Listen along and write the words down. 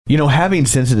You know, having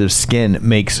sensitive skin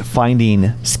makes finding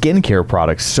skincare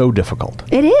products so difficult.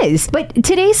 It is, but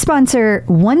today's sponsor,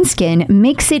 OneSkin,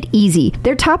 makes it easy.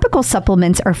 Their topical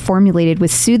supplements are formulated with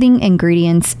soothing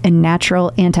ingredients and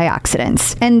natural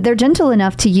antioxidants, and they're gentle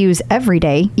enough to use every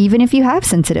day, even if you have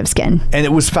sensitive skin. And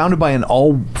it was founded by an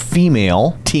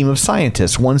all-female team of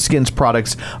scientists. OneSkin's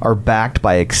products are backed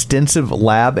by extensive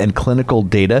lab and clinical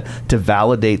data to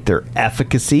validate their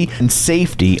efficacy and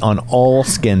safety on all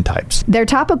skin types. Their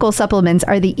topical supplements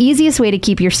are the easiest way to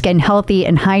keep your skin healthy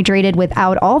and hydrated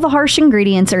without all the harsh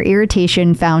ingredients or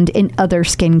irritation found in other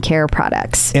skincare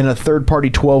products. In a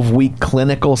third-party 12-week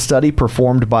clinical study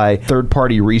performed by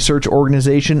third-party research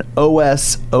organization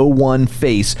OS01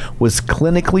 Face was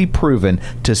clinically proven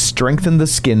to strengthen the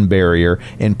skin barrier,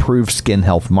 improve skin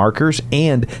health markers,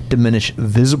 and diminish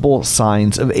visible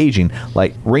signs of aging,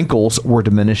 like wrinkles were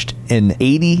diminished in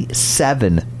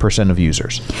 87% of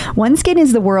users. OneSkin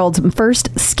is the world's first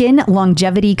skin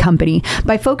longevity company.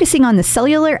 By focusing on the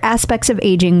cellular aspects of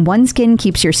aging, OneSkin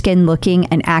keeps your skin looking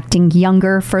and acting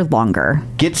younger for longer.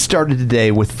 Get started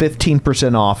today with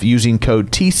 15% off using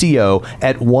code TCO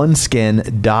at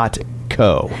oneskin.co.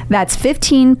 That's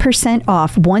 15%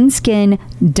 off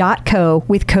oneskin.co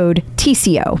with code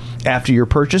TCO. After your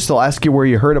purchase, they'll ask you where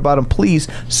you heard about them. Please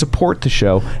support the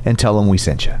show and tell them we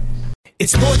sent you.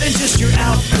 It's more than just your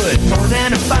output, more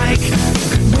than a bike.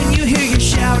 When you hear your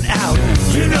shout out,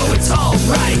 you know it's all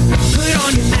right. Put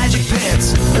on your magic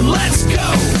pants and let's go.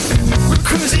 We're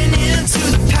cruising into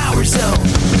the power zone.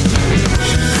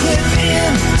 Clip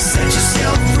in, set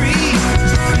yourself free.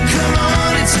 Come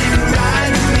on and take a ride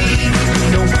with me.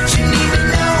 Know what you need to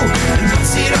know and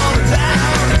what's it all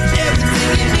about.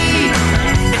 Everything you need,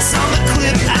 it's on the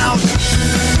Clip Out.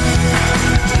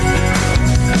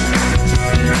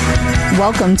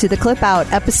 Welcome to the Clip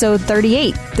Out, episode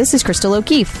 38. This is Crystal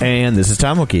O'Keefe. And this is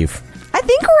Tom O'Keefe. I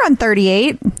think we're on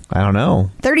 38. I don't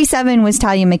know. 37 was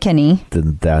Talia McKinney.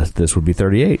 Then this would be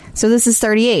 38. So this is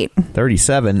 38.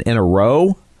 37 in a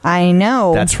row? I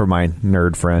know. That's for my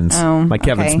nerd friends. Oh, my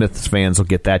Kevin okay. Smith fans will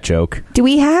get that joke. Do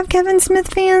we have Kevin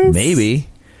Smith fans? Maybe.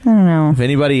 I don't know. If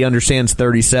anybody understands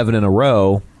 37 in a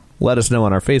row, let us know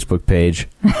on our Facebook page.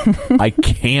 I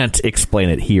can't explain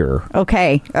it here.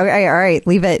 Okay. All right.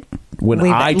 Leave it. When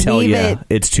I tell you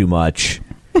it's too much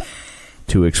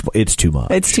it's too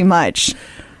much. It's too much.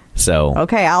 So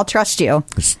okay, I'll trust you.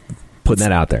 Just putting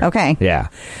that out there. Okay. Yeah.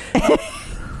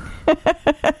 Do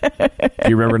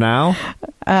you remember now?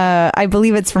 I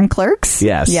believe it's from Clerks.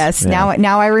 Yes. Yes. Yeah.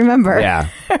 Now I remember. Yeah.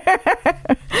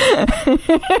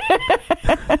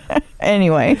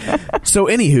 Anyway. So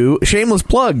anywho, shameless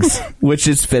plugs, which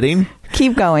is fitting.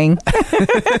 Keep going.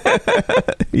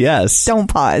 Yes. Don't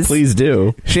pause. Please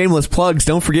do. Shameless plugs.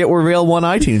 Don't forget we're available on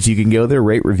iTunes. You can go there,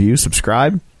 rate, review,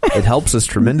 subscribe. It helps us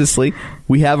tremendously.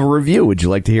 We have a review. Would you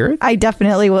like to hear it? I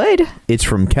definitely would. It's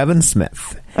from Kevin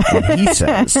Smith. And he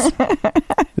says,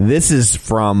 this is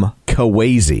from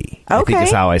Kawayzi. I think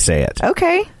is how I say it.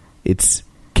 Okay. It's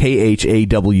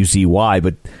Khawzy,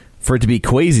 but for it to be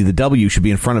Kawayzi, the W should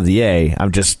be in front of the A. All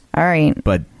right.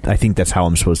 But I think that's how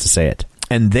I'm supposed to say it.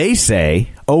 And they say,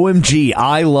 OMG,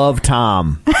 I love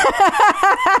Tom.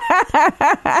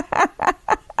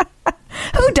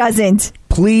 Who doesn't?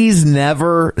 Please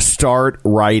never start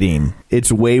writing.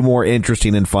 It's way more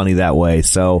interesting and funny that way.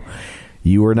 So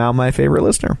you are now my favorite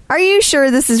listener. Are you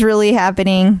sure this is really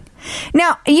happening?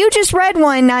 Now, you just read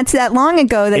one not that long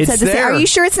ago that said the same. Are you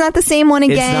sure it's not the same one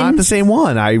again? It's not the same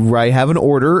one. I have an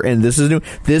order, and this is new.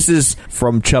 This is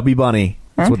from Chubby Bunny.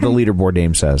 That's what the leaderboard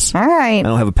name says. All right. I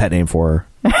don't have a pet name for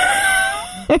her.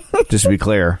 Just to be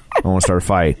clear, I don't want to start a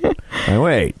fight.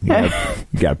 Wait, you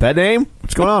got a pet name?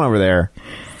 What's going on over there?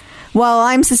 Well,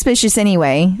 I'm suspicious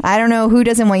anyway. I don't know who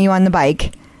doesn't want you on the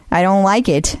bike. I don't like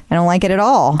it. I don't like it at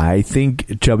all. I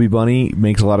think Chubby Bunny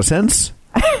makes a lot of sense.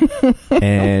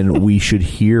 And we should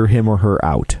hear him or her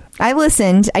out. I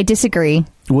listened. I disagree.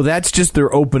 Well, that's just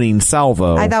their opening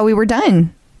salvo. I thought we were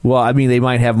done. Well, I mean, they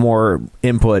might have more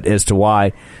input as to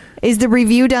why. Is the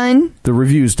review done? The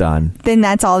review's done. Then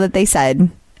that's all that they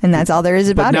said. And that's all there is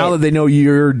about it. But now that they know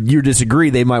you disagree,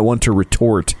 they might want to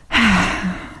retort.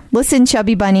 Listen,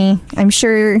 Chubby Bunny, I'm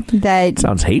sure that...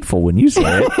 Sounds hateful when you say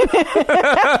it.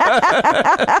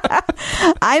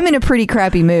 I'm in a pretty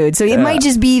crappy mood, so it might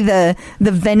just be the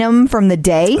venom from the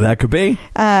day. That could be.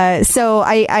 So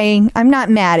I'm not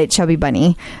mad at Chubby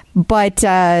Bunny, but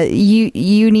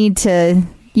you need to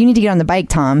get on the bike,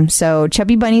 Tom. So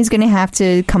Chubby Bunny's going to have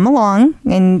to come along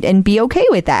and be okay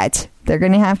with that. They're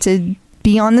going to have to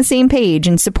be on the same page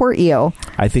and support you.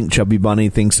 I think Chubby Bunny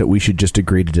thinks that we should just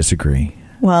agree to disagree.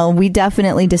 Well, we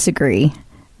definitely disagree.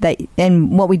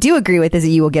 And what we do agree with is that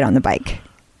you will get on the bike.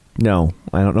 No,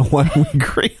 I don't know why we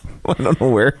agree. I don't know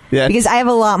where. Yeah. Because I have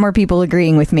a lot more people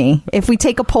agreeing with me. If we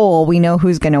take a poll, we know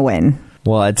who's going to win.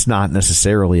 Well, it's not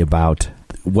necessarily about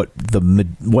what the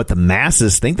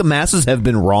masses think. The masses have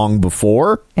been wrong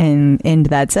before. And end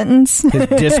that sentence. Has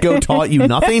disco taught you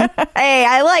nothing? Hey,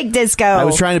 I like disco. I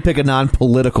was trying to pick a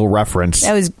non-political reference.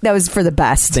 That was for the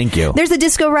best. Thank you. There's a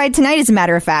disco ride tonight, as a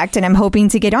matter of fact, and I'm hoping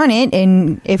to get on it.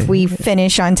 And if we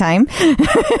finish on time,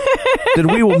 then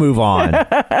we will move on.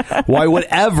 Why,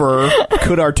 whatever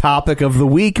could our topic of the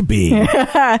week be?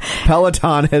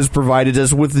 Peloton has provided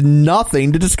us with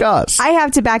nothing to discuss. I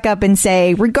have to back up and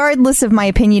say, regardless of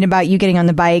my opinion about you getting on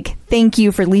the bike, thank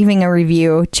you for leaving a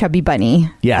review, Chubby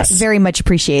Bunny. Yes. I very much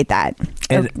appreciate that.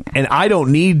 And I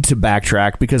don't need to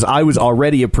backtrack because I was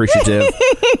already appreciative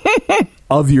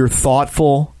of your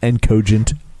thoughtful and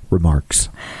cogent remarks.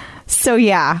 So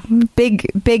yeah,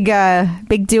 big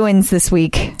doings this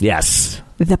week. Yes.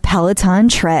 The Peloton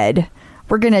Tread.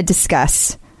 We're going to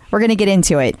discuss. We're going to get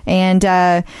into it.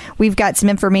 And we've got some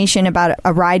information about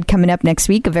a ride coming up next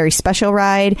week, a very special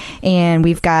ride. And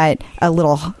we've got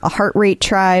a heart rate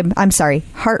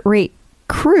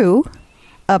crew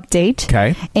update.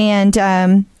 Okay.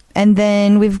 And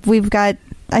then we've got,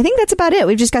 I think that's about it.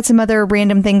 We've just got some other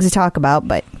random things to talk about,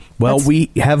 but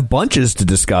we have bunches to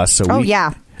discuss. So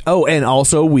yeah. Oh, and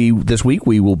also this week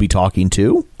we will be talking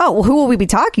to. Oh, well, who will we be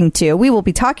talking to? We will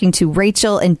be talking to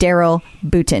Rachel and Darryl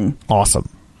Boutin. Awesome.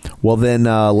 Well, then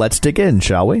let's dig in,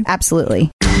 shall we?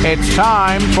 Absolutely. It's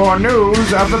time for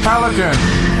news of the Peloton.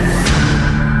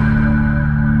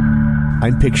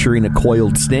 I'm picturing a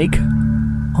coiled snake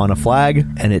on a flag,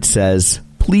 and it says,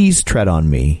 "Please tread on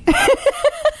me."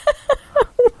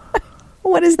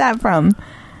 What is that from?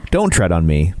 Don't tread on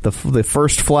me. The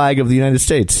first flag of the United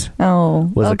States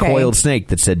was a coiled snake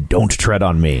that said, "Don't tread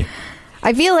on me."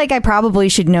 I feel like I probably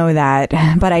should know that,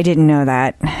 but I didn't know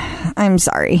that. I'm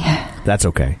sorry. That's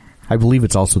okay. I believe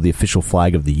it's also the official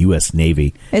flag of the U.S.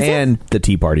 Navy and the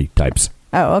Tea Party types.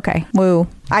 Oh, okay. Woo.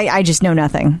 I just know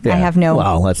nothing. Yeah. I have no...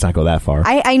 Well, let's not go that far.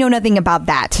 I know nothing about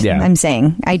that. Yeah. I'm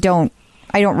saying. I don't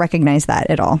recognize that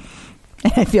at all.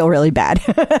 I feel really bad.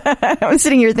 I'm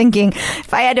sitting here thinking,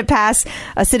 if I had to pass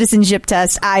a citizenship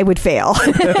test, I would fail.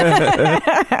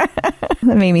 That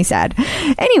made me sad.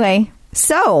 Anyway,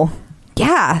 so...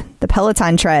 yeah, the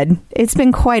Peloton Tread. It's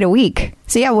been quite a week.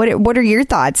 So yeah, what are your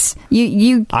thoughts?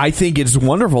 I think it's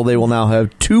wonderful. They will now have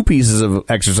 2 pieces of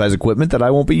exercise equipment that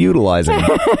I won't be utilizing.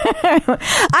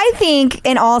 I think,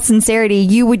 in all sincerity,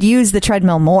 you would use the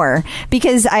treadmill more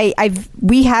because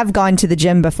we have gone to the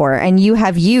gym before, and you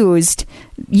have used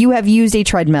a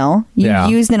treadmill. You've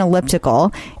used an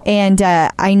elliptical, and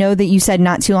I know that you said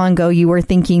not too long ago you were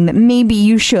thinking that maybe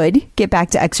you should get back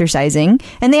to exercising,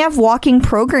 and they have walking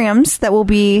programs that will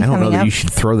be coming up. I don't know that you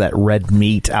should throw that red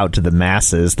meat out to the masses.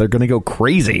 They're going to go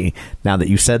crazy now that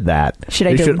you said that.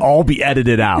 They should all be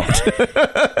edited out.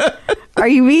 Are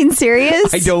you being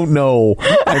serious? I don't know.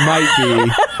 I might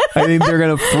be. I think they're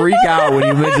going to freak out when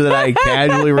you mention that I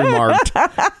casually remarked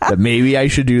that maybe I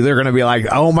should do. They're going to be like,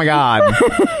 oh my God.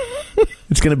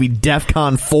 It's going to be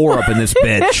DEFCON 4 up in this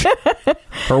bitch.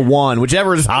 Or 1,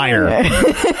 whichever is higher.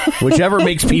 Whichever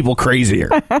makes people crazier.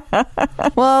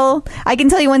 Well, I can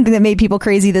tell you one thing that made people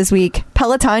crazy this week.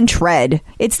 Peloton Tread.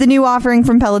 It's the new offering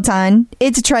from Peloton.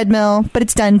 It's a treadmill, but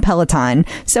it's done Peloton.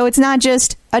 So it's not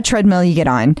just a treadmill you get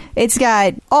on. It's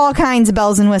got all kinds of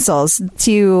bells and whistles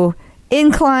to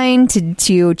incline,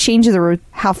 to change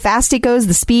how fast it goes,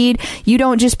 the speed. You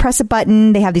don't just press a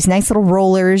button. They have these nice little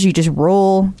rollers. You just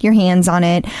roll your hands on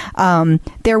it.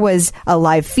 There was a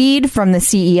live feed from the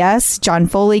CES. John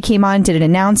Foley came on, did an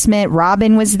announcement.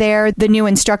 Robin was there. The new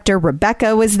instructor,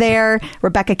 Rebecca, was there.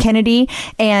 Rebecca Kennedy.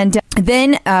 And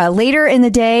then later in the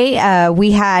day,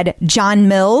 we had John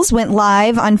Mills went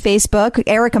live on Facebook.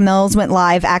 Erica Mills went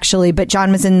live, actually, but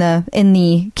John was in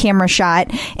the camera shot.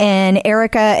 And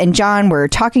Erica and John were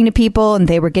talking to people, and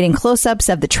they were getting close-ups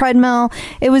of the treadmill.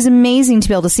 It was amazing to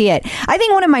be able to see it. I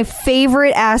think one of my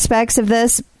favorite aspects of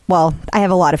this, well, I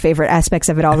have a lot of favorite aspects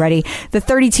of it already. The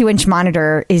 32-inch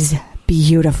monitor is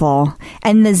beautiful.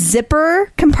 And the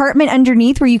zipper compartment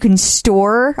underneath where you can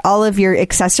store all of your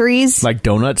accessories. Like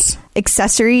donuts?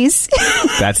 Accessories.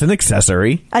 That's an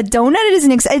accessory. A donut is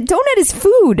a donut is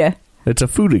food. It's a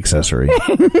food accessory.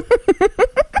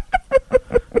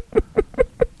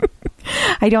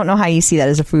 I don't know how you see that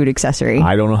as a food accessory.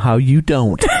 I don't know how you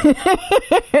don't.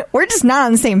 We're just not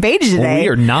on the same page today. We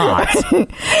are not.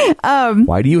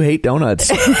 Why do you hate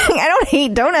donuts? I don't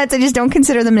hate donuts. I just don't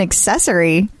consider them an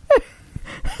accessory.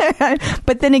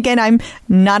 But then again, I'm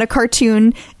not a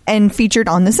cartoon and featured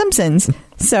on The Simpsons.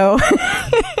 So.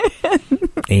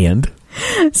 And?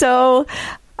 So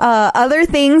Other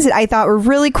things that I thought were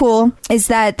really cool is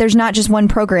that there's not just one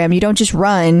program. You don't just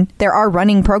run. There are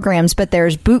running programs, but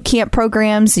there's boot camp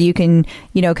programs. So you can,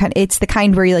 it's the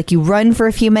kind where you run for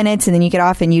a few minutes and then you get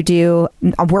off and you do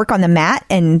work on the mat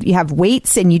and you have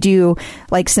weights and you do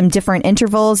some different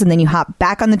intervals and then you hop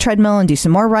back on the treadmill and do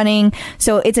some more running.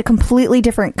 So it's a completely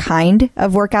different kind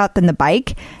of workout than the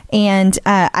bike. And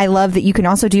I love that you can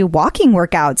also do walking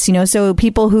workouts, so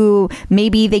people who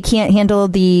maybe they can't handle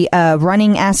the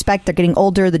running aspect, they're getting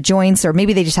older, the joints, or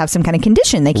maybe they just have some kind of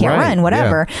condition. They can't run,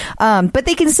 whatever. Yeah. But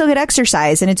they can still get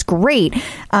exercise and it's great.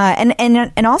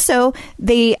 And also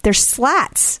there's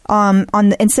slats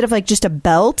instead of just a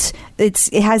belt.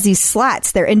 It has these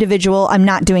slats. They're individual. I'm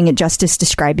not doing it justice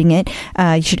describing it.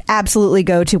 You should absolutely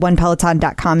go to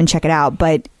onepeloton.com and check it out.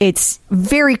 But it's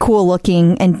very cool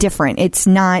looking and different. It's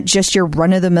not just your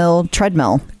run-of-the-mill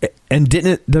treadmill. And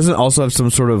doesn't it also have some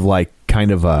sort of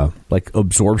kind of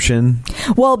absorption?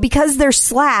 Well, because they're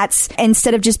slats,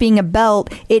 instead of just being a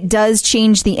belt, it does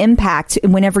change the impact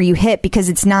whenever you hit, because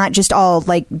it's not just all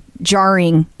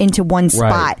jarring into one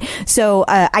spot. Right. So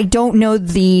I don't know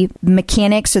the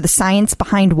mechanics or the science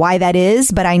behind why that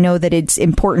is, but I know that it's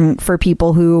important for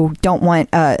people who don't want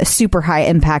a super high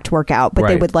impact workout, but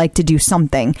they would like to do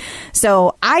something.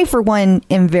 So I, for one,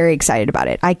 am very excited about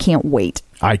it. I can't wait.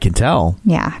 I can tell.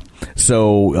 Yeah.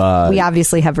 So we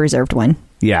obviously have reserved one.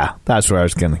 Yeah, that's where I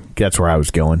was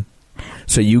going.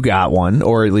 So you got one,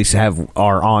 or at least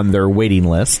are on their waiting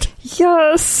list.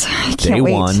 Yes. I can't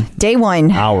wait. Day one.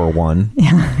 Hour one.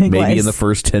 Yeah, maybe in the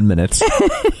first 10 minutes.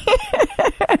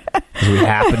 We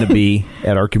happen to be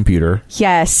at our computer.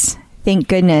 Yes. Thank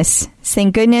goodness.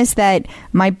 Thank goodness that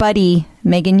my buddy,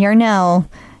 Megan Yarnell,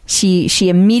 she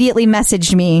immediately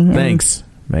messaged me. Thanks,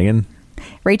 Megan.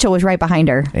 Rachel was right behind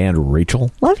her. And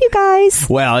Rachel. Love you guys.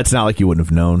 Well, it's not like you wouldn't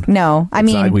have known. No,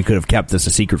 it's not like we could have kept this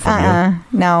a secret from you.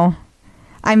 No.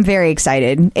 I'm very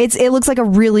excited. It looks like a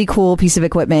really cool piece of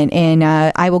equipment, and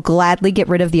I will gladly get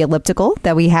rid of the elliptical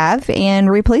that we have and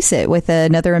replace it with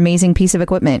another amazing piece of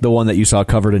equipment. The one that you saw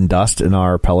covered in dust in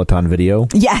our Peloton video?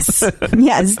 Yes.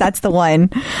 Yes, that's the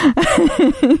one.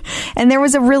 And there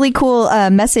was a really cool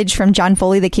message from John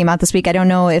Foley that came out this week. I don't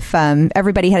know if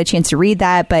everybody had a chance to read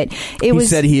that, but he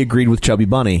said he agreed with Chubby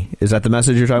Bunny. Is that the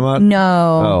message you're talking about?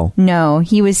 No. Oh. No.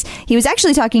 He was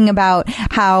actually talking about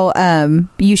how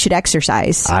you should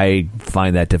exercise. I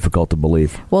find that difficult to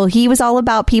believe. Well, he was all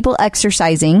about people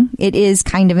exercising. It is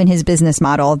kind of in his business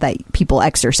model that people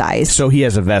exercise. So he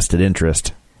has a vested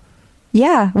interest.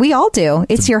 Yeah, we all do.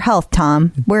 It's your health,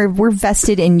 Tom. We're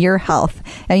vested in your health.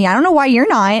 And I don't know why you're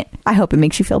not. I hope it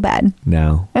makes you feel bad.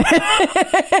 No.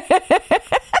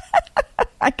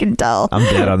 I can tell. I'm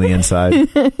dead on the inside.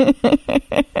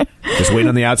 Just waiting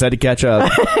on the outside to catch up.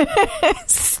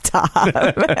 Stop.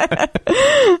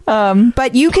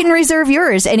 But you can reserve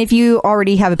yours. And if you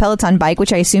already have a Peloton bike,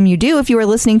 which I assume you do, if you are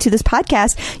listening to this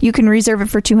podcast, you can reserve it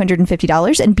for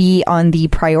 $250 and be on the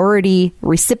priority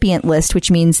recipient list, which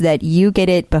means that you get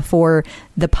it before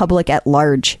the public at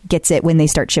large gets it when they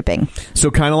start shipping.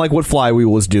 So kind of like what Flywheel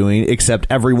was doing, except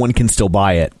everyone can still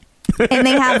buy it. And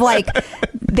they have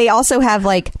they also have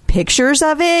pictures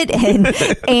of it, and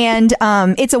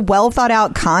it's a well thought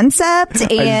out concept,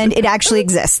 and it actually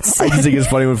exists. I just think it's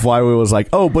funny when Flywheel was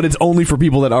but it's only for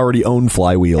people that already own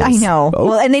flywheels. I know. Oh,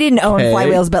 well, and they didn't own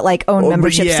flywheels, but own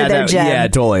memberships to their gym. Yeah,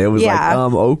 totally. It was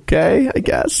okay, I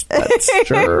guess. That's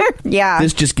sure. Yeah.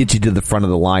 This just gets you to the front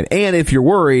of the line. And if you're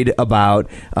worried about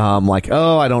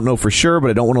I don't know for sure,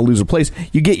 but I don't want to lose a place,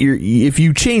 if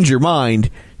you change your mind,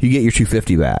 you get your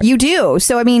 $250 back. You do.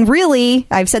 So, really,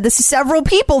 I've said this to several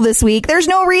people this week. There's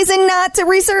no reason not to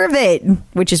reserve it,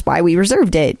 which is why we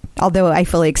reserved it. Although I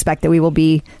fully expect that we will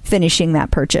be finishing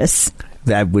that purchase.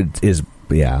 I've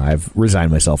resigned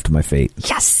myself to my fate.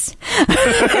 Yes.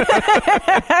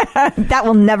 That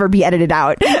will never be edited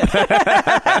out.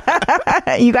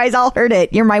 You guys all heard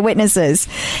it. You're my witnesses.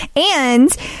 And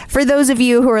for those of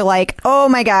you who are oh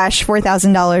my gosh,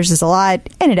 $4,000 is a lot,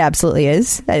 and it absolutely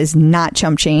is. That is not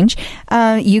chump change.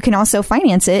 You can also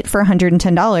finance it for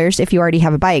 $110 if you already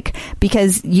have a bike,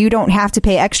 because you don't have to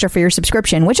pay extra for your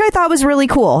subscription, which I thought was really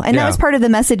cool. And that was part of the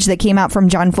message that came out from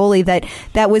John Foley, that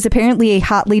was apparently a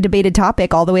hotly debated topic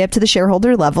all the way up to the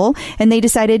shareholder level, and they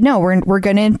decided no, we're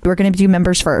gonna do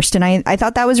members first. And I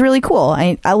thought that was really cool.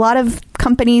 A lot of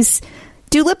companies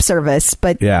do lip service,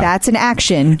 but that's an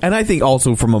action. And I think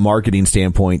also from a marketing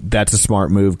standpoint, that's a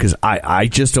smart move, because I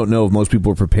just don't know if most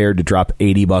people are prepared to drop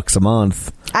 $80 a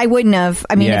month. I wouldn't have.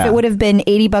 I mean, Yeah. if it would have been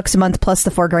 $80 a month plus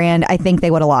the $4,000, I think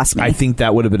they would have lost me. I think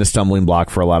that would have been a stumbling block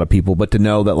for a lot of people. But to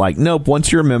know that, like, nope,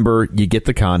 once you're a member, you get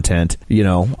the content, you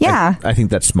know. Yeah. I think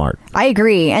that's smart. I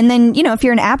agree. And then, you know, if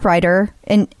you're an app writer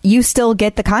and you still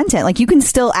get the content, like you can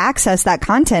still access that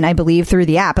content, I believe, through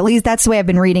the app. At least that's the way I've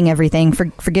been reading everything.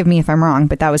 Forgive me if I'm wrong,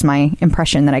 but that was my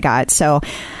impression that I got. So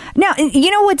now,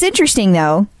 you know what's interesting,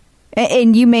 though?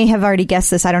 And you may have already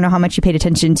guessed this. I don't know how much you paid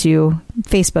attention to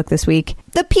Facebook this week.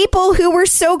 The people who were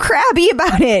so crabby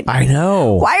about it. I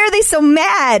know. Why are they so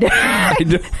mad? I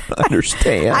don't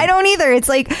understand. I don't either. It's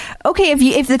like, okay,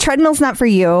 if the treadmill's not for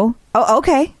you,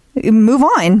 okay. Move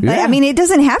on. Yeah. I mean, it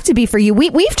doesn't have to be for you.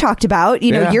 We've talked about,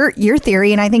 you know, Yeah. your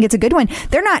theory, and I think it's a good one.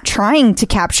 They're not trying to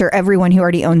capture everyone who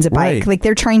already owns a bike. Right. Like,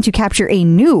 they're trying to capture a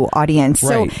new audience.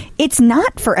 Right. So it's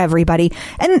not for everybody.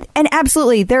 And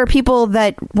absolutely, there are people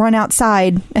that run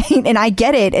outside, and I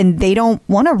get it, and they don't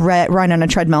want to run on a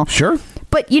treadmill. Sure.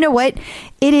 But you know what?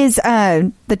 It is,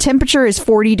 the temperature is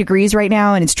 40 degrees right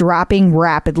now, and it's dropping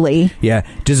rapidly. Yeah,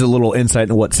 just a little insight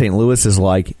into what St. Louis is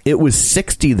like. It was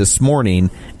 60 this morning,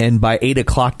 and by 8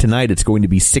 o'clock tonight, it's going to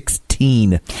be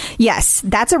 16. Yes,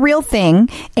 that's a real thing.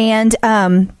 And,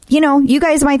 you know, you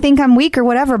guys might think I'm weak or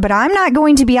whatever, but I'm not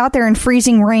going to be out there in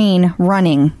freezing rain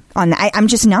running. I'm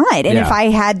just not. And Yeah. if I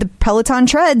had the Peloton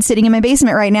Tread sitting in my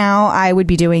basement right now, I would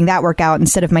be doing that workout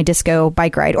instead of my disco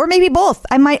bike ride, or maybe both.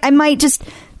 I might just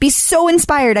be so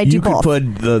inspired I'd do You could both.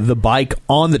 put the bike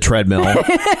on the treadmill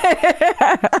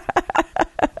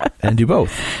and do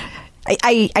both.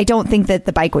 I don't think that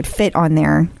the bike would fit on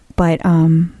there, but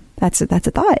that's a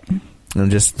thought.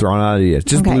 And just throwing out ideas.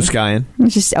 Just Okay. blue skying.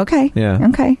 It's just okay. Yeah.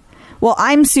 Okay. Well,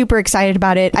 I'm super excited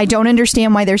about it. I don't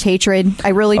understand why there's hatred. I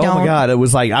really don't. Oh my God. It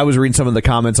was like, I was reading some of the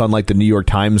comments on like the New York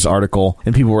Times article,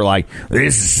 and people were like,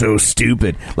 this is so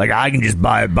stupid. Like, I can just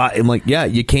buy a bike. I'm like, yeah,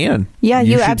 you can. Yeah,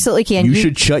 you absolutely can. You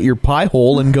should shut your pie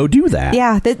hole and go do that.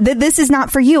 Yeah, this is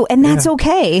not for you, and that's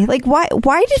okay. Like, why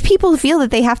do people feel that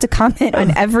they have to comment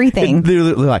on everything? They're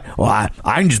like, well,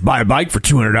 I can just buy a bike for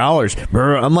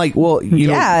 $200. I'm like, well, you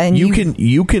know, and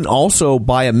you can also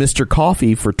buy a Mr.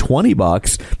 Coffee for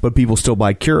 $20, but people still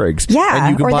buy Keurigs. Yeah,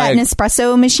 and you can or buy that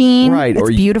Nespresso machine. Right, It's or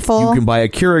beautiful. You can buy a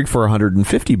Keurig for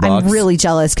 $150. I'm really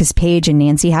jealous because Paige and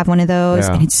Nancy have one of those,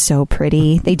 Yeah. and it's so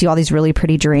pretty. They do all these really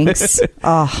pretty drinks.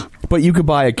 Oh, But you could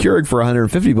buy a Keurig for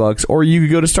 $150, or you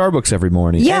could go to Starbucks every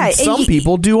morning. Yeah, and some and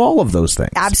people do all of those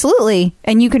things. absolutely.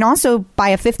 And you can also buy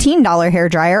a $15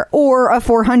 hairdryer or a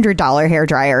 $400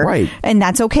 hairdryer. Right. And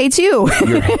that's okay too.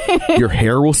 Your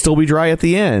hair will still be dry at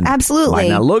the end. Absolutely. Might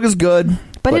not look as good,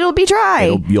 but it'll be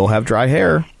dry. You'll have dry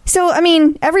hair. So, I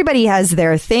mean, everybody has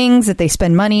their things that they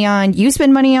spend money on. You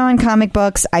spend money on comic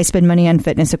books. I spend money on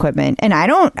fitness equipment. And I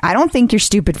don't think you're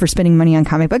stupid for spending money on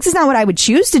comic books. It's not what I would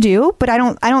choose to do, but I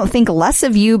don't think less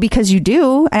of you because you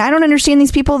do. And I don't understand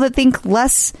these people that think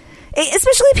less,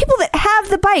 especially people that have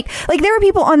the bike. Like, there were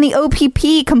people on the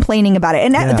OPP complaining about it,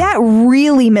 and that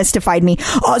really mystified me.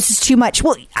 Oh, this is too much.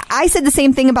 Well, I said the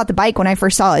same thing about the bike when I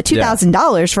first saw it.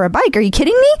 $2,000 for a bike. Are you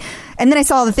kidding me? And then I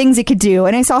saw the things it could do,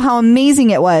 and I saw how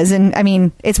amazing it was. And I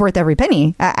mean, it's worth every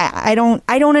penny. I don't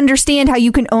understand how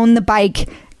you can own the bike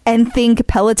and think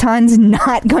Peloton's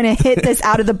not going to hit this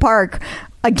out of the park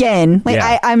again. Like,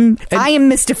 Yeah. I am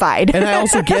mystified. And I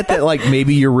also get that, like,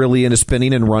 maybe you're really into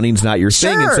spinning and running's not your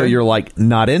thing, and so you're like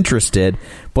not interested.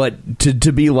 But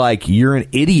to be like, you're an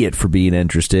idiot for being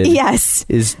interested. Yes.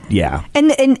 Is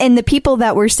And the people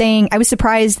that were saying, I was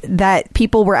surprised that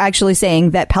people were actually saying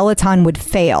that Peloton would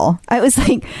fail. I was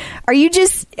like, are you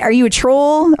a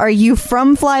troll? Are you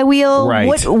from Flywheel?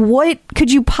 Right. What could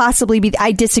you possibly be?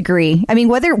 I disagree. I mean,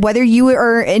 whether you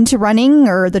are into running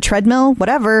or the treadmill,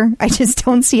 whatever, I just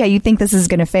don't see how you think this is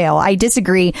going to fail. I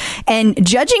disagree. And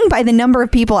judging by the number of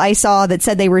people I saw that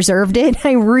said they reserved it,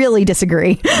 I really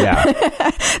disagree. Yeah.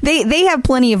 They have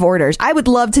plenty of orders. I would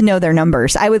love to know their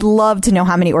numbers. I would love to know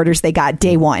how many orders they got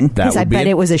day one, because I bet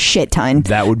it was a shit ton.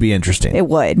 That would be interesting. It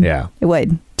would. Yeah. It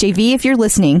would. JV, if you're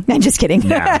listening, I'm just kidding.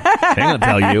 Nah, they don't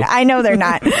tell you. I know they're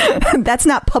not. That's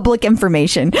not public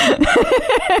information.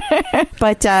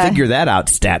 But figure that out,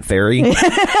 Stat Fairy.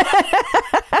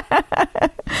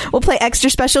 We'll play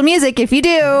extra special music if you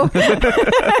do.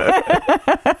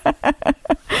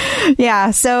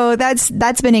 Yeah, so that's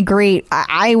been a great.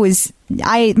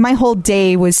 My whole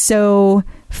day was so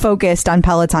focused on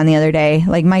Peloton the other day.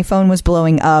 Like, my phone was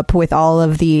blowing up with all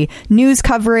of the news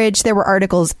coverage. There were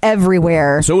articles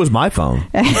everywhere. So was my phone.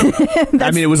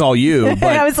 I mean, it was all you.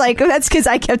 But I was like, that's because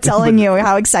I kept telling you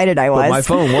how excited I was. But my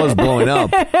phone was blowing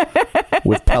up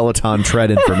with Peloton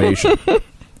Tread information.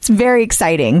 It's very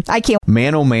exciting. I can't.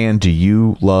 Man, oh man, do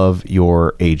you love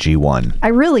your AG1? I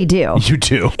really do. You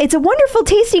do. It's a wonderful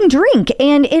tasting drink,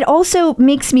 and it also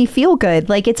makes me feel good.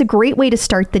 Like, it's a great way to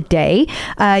start the day.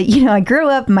 I grew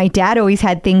up, my dad always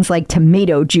had things like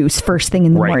tomato juice first thing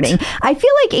in the morning. I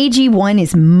feel like AG1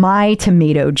 is my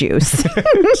tomato juice.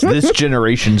 This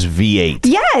generation's V8.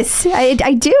 Yes,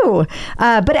 I do.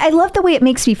 But I love the way it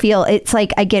makes me feel. It's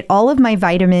like I get all of my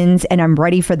vitamins and I'm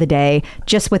ready for the day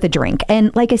just with a drink.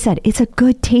 And like I said, it's a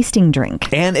good tasting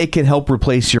drink. And it can help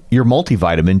replace your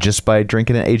multivitamin just by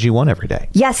drinking an AG1 every day.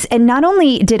 Yes. And not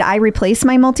only did I replace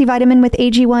my multivitamin with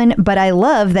AG1, but I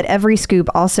love that every scoop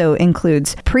also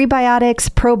includes prebiotics,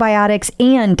 probiotics,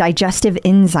 and digestive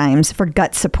enzymes for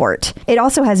gut support. It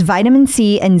also has vitamin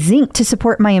C and zinc to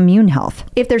support my immune health.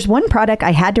 If there's one product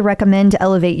I had to recommend to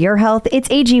elevate your health, it's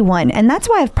AG1. And that's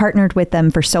why I've partnered with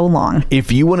them for so long. If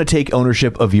you want to take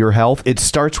ownership of your health, it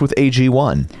starts with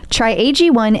AG1. Try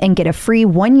AG1 and get a free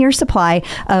 1-year supply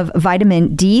of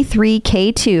vitamin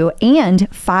D3K2 and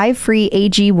 5 free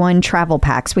AG1 travel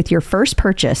packs with your first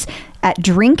purchase at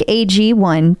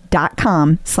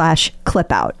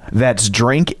drinkag1.com/clipout. That's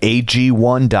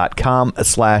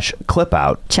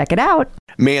drinkag1.com/clipout. Check it out.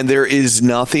 Man, there is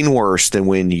nothing worse than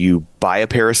when you buy a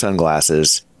pair of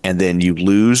sunglasses and then you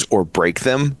lose or break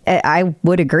them. I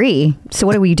would agree. So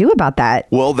what do we do about that?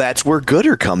 Well, that's where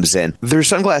Gooder comes in. Their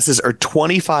sunglasses are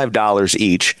 $25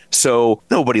 each, so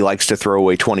nobody likes to throw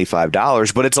away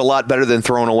 $25, but it's a lot better than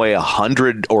throwing away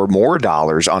 $100 or more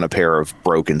on a pair of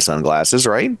broken sunglasses,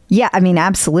 right? Yeah, I mean,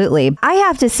 absolutely. I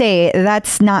have to say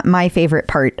that's not my favorite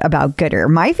part about Gooder.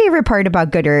 My favorite part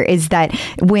about Gooder is that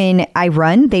when I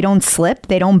run, they don't slip,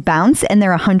 they don't bounce, and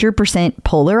they're 100%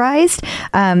 polarized.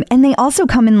 And they also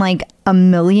come in like a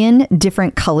million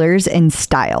different colors and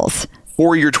styles.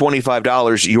 For your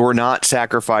 $25, you're not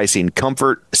sacrificing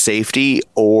comfort, safety,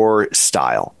 or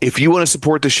style. If you want to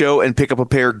support the show and pick up a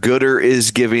pair, Gooder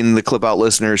is giving the Clip Out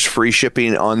listeners free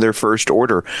shipping on their first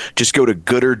order. Just go to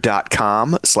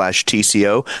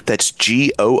gooder.com/TCO. That's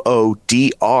GOODR.com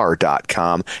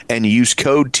and use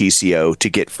code TCO to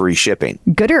get free shipping.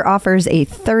 Gooder offers a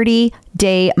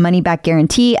 30-day money-back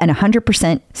guarantee and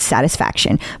 100%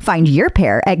 satisfaction. Find your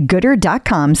pair at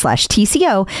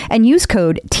gooder.com/TCO and use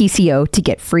code TCO to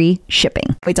get free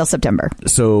shipping. Wait till September.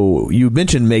 So you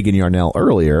mentioned Megan Yarnell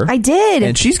earlier. I did.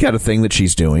 And she's got a thing that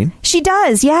she's doing. She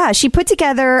does, yeah. She put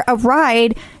together a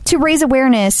ride to raise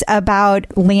awareness about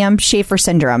Lamb-Schafer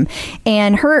syndrome.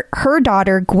 And her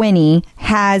daughter, Gwenny,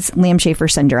 has Lamb-Schafer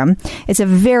syndrome. It's a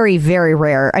very, very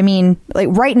rare. I mean, like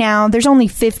right now, there's only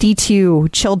 52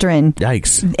 children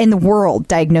in the world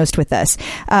diagnosed with this.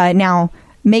 Now,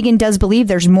 Megan does believe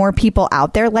there's more people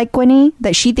out there like Gwenny,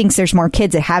 that she thinks there's more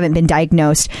kids that haven't been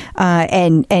diagnosed.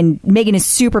 And Megan is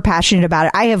super passionate about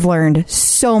it. I have learned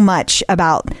so much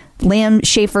about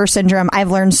Lamb-Schafer syndrome.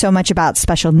 I've learned so much about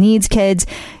special needs kids.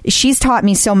 She's taught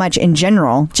me so much in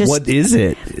general. What is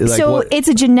it? It's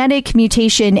a genetic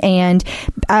mutation, and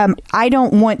I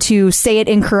don't want to say it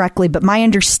incorrectly, but my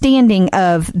understanding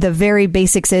of the very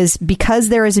basics is because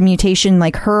there is a mutation,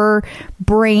 like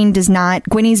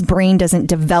Gwenny's brain doesn't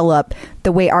develop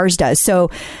the way ours does.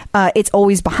 So it's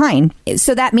always behind.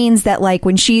 So that means that like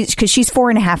because she's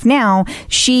 4.5 now,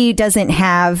 she doesn't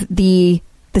have the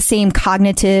same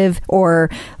cognitive or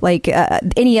like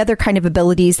any other kind of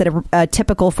abilities that a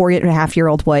typical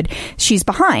 4.5-year-old would. She's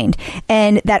behind.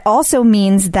 And that also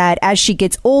means that as she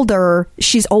gets older,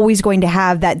 she's always going to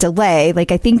have that delay.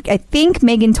 Like I think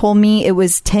Megan told me it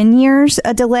was 10 years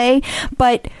a delay.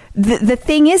 But the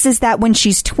thing is that when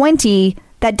she's 20,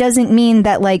 that doesn't mean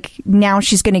that like now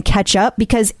she's going to catch up,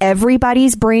 because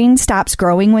everybody's brain stops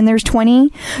growing when there's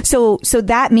 20. So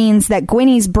that means that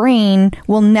Gwenny's brain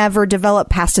will never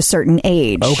develop past a certain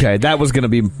age. Okay, that was going to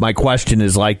be my question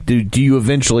is like, do you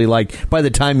eventually, like by the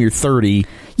time you're 30?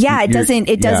 Yeah, it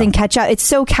doesn't catch up. It's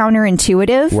so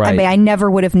counterintuitive. Right. I mean, I never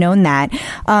would have known that.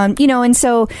 And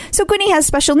so Gwenny has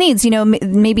special needs.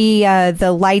 Maybe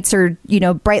the lights or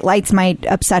bright lights might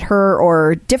upset her,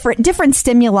 or different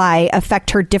stimuli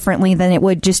affect her differently than it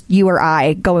would just you or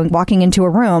I walking into a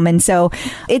room. And so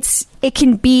it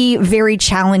can be very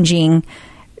challenging.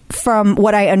 From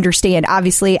what I understand,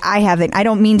 obviously I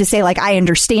don't mean to say like I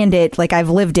understand it, like I've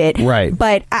lived it. Right.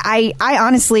 But I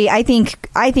honestly, I think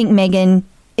Megan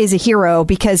is a hero,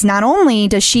 because not only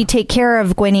does she take care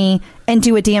of Gwenny and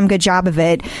do a damn good job of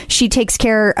it, she takes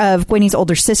care of Gwenny's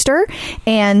older sister,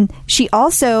 and she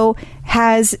also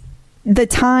has the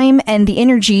time and the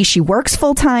energy. She works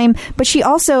full time, but she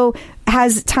also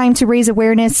has time to raise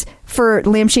awareness for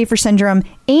Lamb-Schafer syndrome,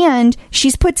 and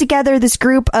she's put together this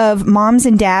group of moms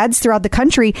and dads throughout the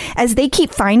country. As they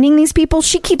keep finding these people,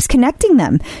 she keeps connecting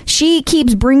them. She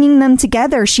keeps bringing them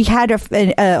together. She had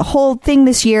a whole thing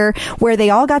this year where they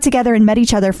all got together and met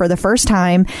each other for the first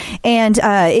time, and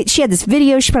she had this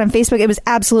video she put on Facebook. It was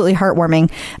absolutely heartwarming.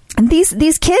 And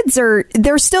these kids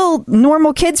they're still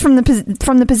normal kids from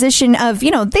the position of,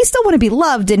 they still want to be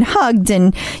loved and hugged,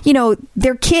 and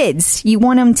they're kids. You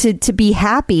want them to be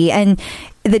happy, and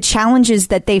the challenges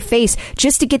that they face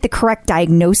just to get the correct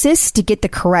diagnosis, to get the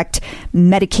correct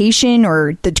medication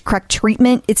or the correct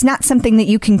treatment. It's not something that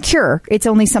you can cure. It's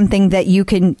only something that you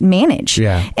can manage.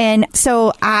 Yeah. And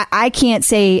so I can't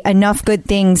say enough good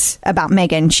things about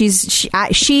Megan. She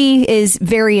is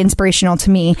very inspirational to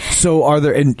me. So are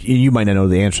there, and you might not know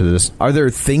the answer to this, are there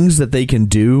things that they can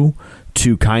do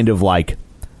to kind of like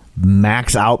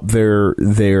max out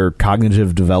their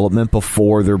cognitive development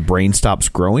before their brain stops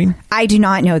growing? I do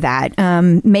not know that.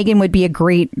 Megan would be a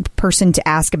great person to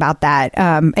ask about that.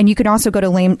 And you can also go to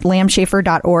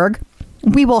lambschafer.org.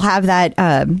 We will have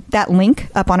that link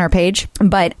up on our page.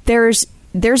 But there's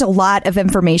a lot of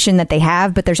information that they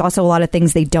have, but there's also a lot of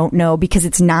things they don't know because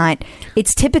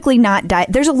it's typically not,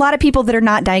 there's a lot of people that are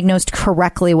not diagnosed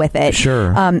correctly with it.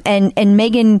 Sure. And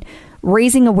Megan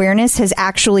raising awareness has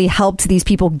actually helped these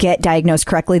people get diagnosed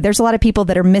correctly. There's a lot of people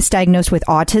that are misdiagnosed with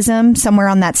autism somewhere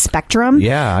on that spectrum.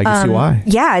 Yeah, I can see why.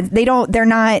 Yeah,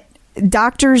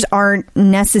 doctors aren't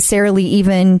necessarily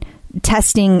even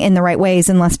testing in the right ways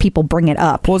unless people bring it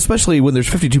up. Well, especially when there's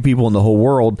 52 people in the whole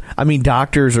world. I mean,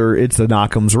 doctors it's the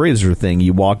Occam's razor thing.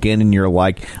 You walk in and you're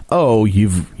like, oh,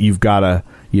 you've got a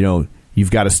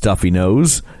stuffy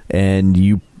nose and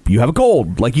you have a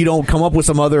cold. Like, you don't come up with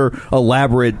some other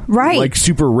elaborate, like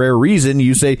super rare reason.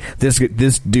 You say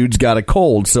this dude's got a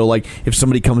cold. So like if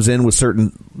somebody comes in with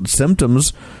certain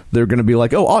symptoms, they're going to be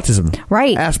like, oh, autism,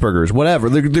 right, Asperger's, whatever.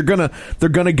 They're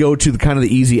gonna go to the kind of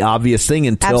the easy, obvious thing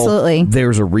until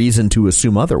there's a reason to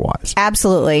assume otherwise.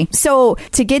 Absolutely. So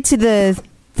to get to the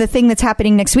thing that's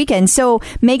happening next weekend. So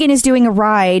Megan is doing a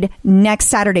ride next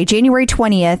Saturday, January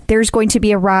 20th. There's going to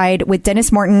be a ride with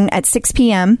Dennis Morton at 6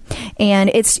 p.m.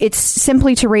 And it's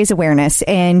simply to raise awareness.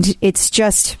 And it's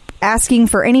just asking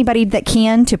for anybody that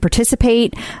can to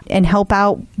participate and help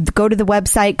out. Go to the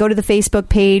website, go to the Facebook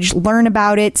page, learn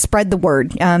about it, spread the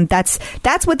word. That's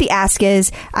what the ask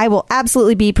is. I will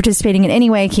absolutely be participating in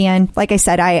any way I can. Like I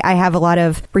said, I have a lot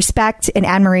of respect and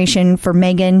admiration for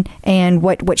Megan and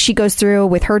what she goes through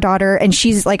with her daughter. And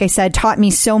she's, like I said, taught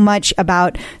me so much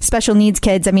about special needs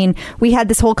kids. I mean, we had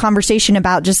this whole conversation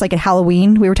about just like at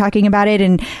Halloween, we were talking about it.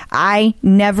 And I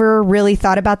never really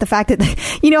thought about the fact that,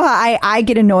 how I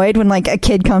get annoyed when like a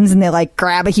kid comes and they like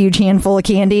grab a huge handful of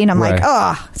candy and I'm like,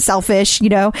 oh, selfish,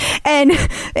 and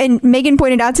Megan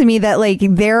pointed out to me that like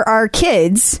there are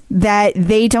kids that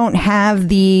they don't have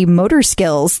the motor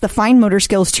skills, the fine motor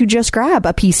skills to just grab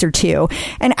a piece or two.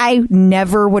 And I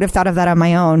never would have thought of that on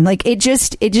my own. Like it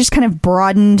just kind of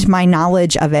broadened my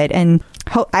knowledge of it. And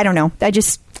I don't know. I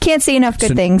just can't say enough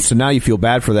good things. So now you feel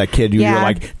bad for that kid. You're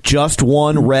like, just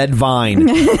one red vine.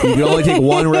 You can only take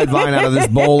one red vine out of this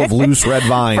bowl of loose red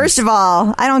vines. First of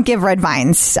all, I don't give red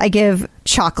vines. I give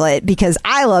chocolate because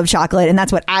I love chocolate and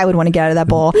that's what I would want to get out of that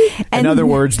bowl. And in other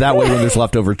words, that way when there's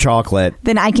leftover chocolate,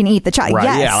 then I can eat the chocolate.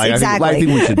 Right, yes, exactly. I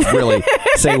think we should really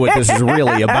say what this is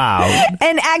really about.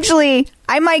 And actually,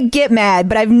 I might get mad,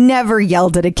 but I've never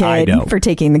yelled at a kid for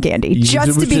taking the candy.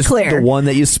 Just to be clear. The one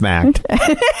that you smacked.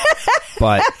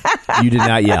 But you did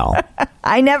not yell.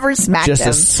 I never smacked him. Just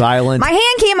a silent... My hand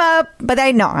came up, but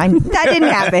that didn't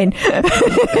happen.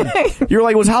 You're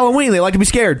like, it was Halloween. They like to be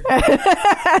scared.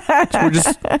 So we're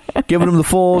just giving them the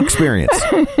full experience.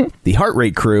 The Heart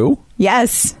Rate crew...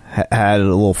 Yes. Had a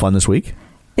little fun this week.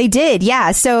 They did,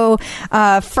 yeah. So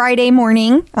Friday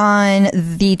morning on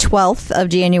the 12th of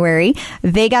January,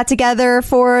 they got together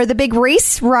for the big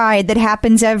race ride that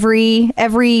happens every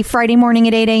Friday morning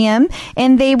at 8 a.m.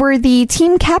 And they were the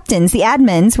team captains. The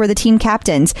admins were the team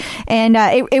captains. And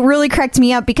it really cracked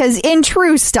me up because in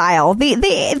true style,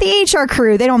 the HR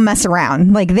crew, they don't mess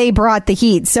around. Like, they brought the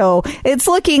heat. So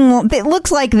it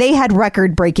looks like they had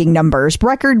record-breaking numbers,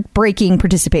 record-breaking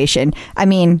participation. I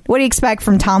mean, what do you expect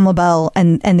from Tom LaBelle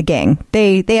and the gang?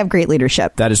 They have great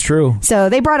leadership. That is true. So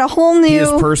they brought a whole new... He is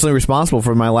personally responsible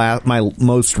for my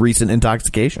most recent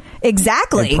intoxication.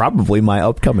 Exactly. And probably my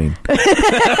upcoming.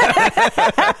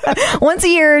 Once a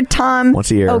year, Tom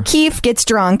Once a year. O'Keefe gets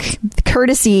drunk,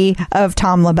 courtesy of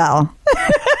Tom LaBelle.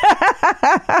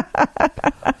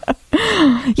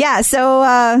 Yeah, so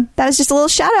that was just a little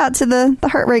shout out to the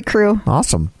Heart Rate crew.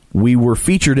 Awesome. We were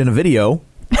featured in a video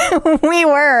We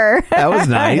were. That was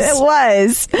nice. It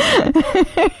was.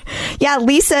 Yeah,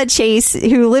 Lisa Chase,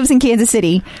 who lives in Kansas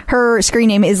City, her screen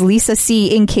name is Lisa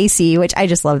C in KC, which I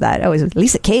just love that. Oh, it's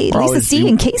Lisa K, Lisa C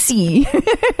in KC.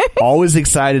 Always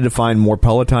excited to find more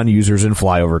Peloton users in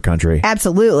flyover country.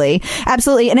 Absolutely.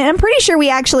 And I'm pretty sure we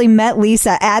actually met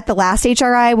Lisa at the last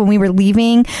HRI when we were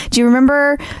leaving. Do you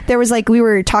remember there was we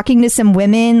were talking to some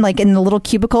women in the little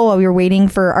cubicle while we were waiting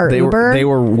for our Uber? They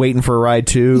were waiting for a ride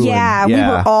too. Yeah, we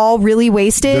were all really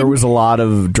wasted. There was a lot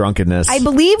of drunkenness. I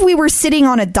believe we were sitting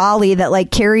on a dolly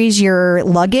that carries your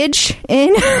luggage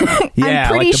in. Yeah, I'm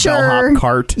pretty sure. Bellhop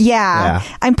cart. Yeah,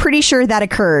 I'm pretty sure that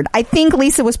occurred. I think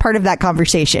Lisa was part of that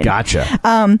conversation. Gotcha.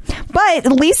 But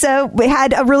Lisa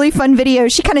had a really fun video.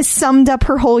 She kind of summed up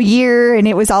her whole year, and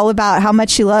it was all about how much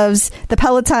she loves the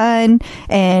Peloton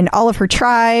and all of her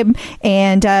tribe.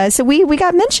 And so we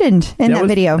got mentioned in that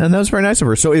video. And that was very nice of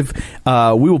her. So if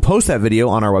we will post that video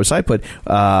on our website, but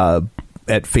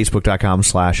at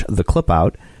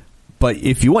facebook.com/theclipout. But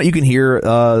if you want, you can hear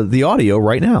the audio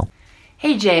right now.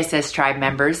 Hey, JSS Tribe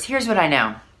members, here's what I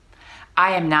know.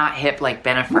 I am not hip like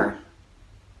Benifer.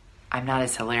 I'm not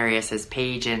as hilarious as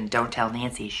Paige and Don't Tell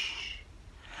Nancy. Shh.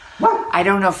 I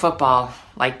don't know football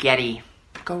like Getty.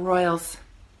 Go Royals.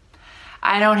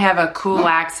 I don't have a cool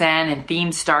accent and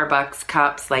themed Starbucks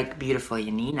cups like beautiful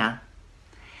Yanina.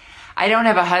 I don't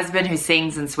have a husband who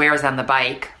sings and swears on the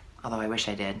bike, although I wish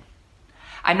I did.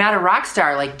 I'm not a rock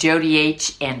star like Jody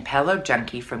H. and Pello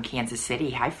Junkie from Kansas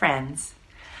City. Hi, friends.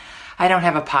 I don't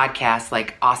have a podcast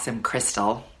like Awesome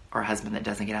Crystal, or a husband that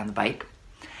doesn't get on the bike.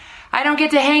 I don't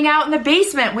get to hang out in the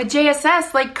basement with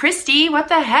JSS like Christy. What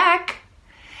the heck?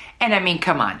 And I mean,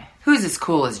 come on. Who's as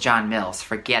cool as John Mills?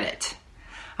 Forget it.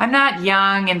 I'm not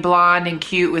young and blonde and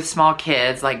cute with small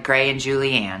kids like Gray and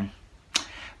Julianne.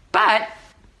 But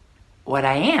what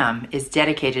I am is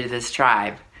dedicated to this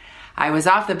tribe. I was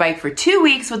off the bike for 2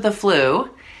 weeks with the flu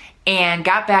and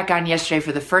got back on yesterday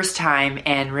for the first time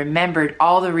and remembered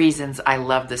all the reasons I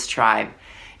love this tribe.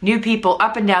 New people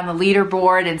up and down the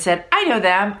leaderboard and said, I know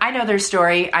them, I know their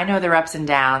story, I know their ups and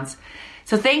downs.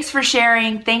 So thanks for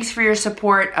sharing, thanks for your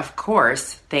support. Of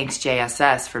course, thanks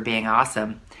JSS for being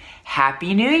awesome.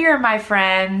 Happy New Year, my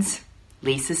friends.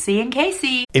 Lisa C. and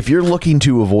Casey. If you're looking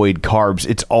to avoid carbs,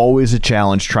 it's always a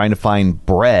challenge trying to find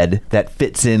bread that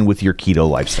fits in with your keto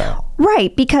lifestyle.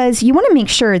 Right, because you want to make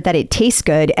sure that it tastes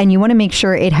good and you want to make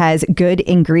sure it has good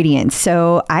ingredients.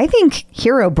 So I think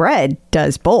Hero Bread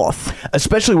does both.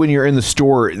 Especially when you're in the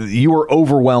store, you are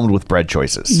overwhelmed with bread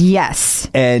choices. Yes.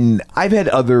 And I've had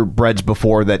other breads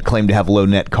before that claim to have low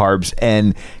net carbs,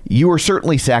 and you are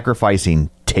certainly sacrificing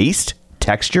taste,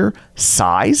 texture,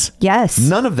 size. Yes.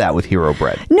 None of that with Hero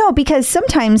Bread. No, because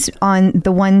sometimes on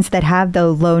the ones that have the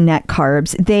low net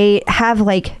carbs, they have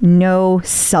no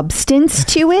substance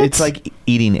to it. It's like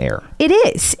eating air. It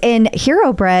is. And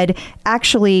Hero Bread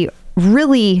actually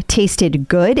really tasted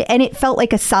good, and it felt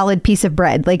like a solid piece of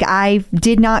bread. I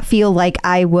did not feel like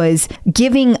I was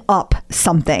giving up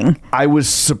something. I was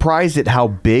surprised at how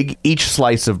big each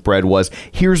slice of bread was.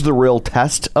 Here's the real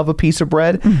test of a piece of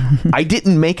bread. I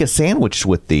didn't make a sandwich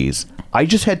with these. I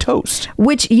just had toast.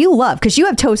 Which you love, because you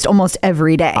have toast almost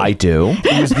every day. I do.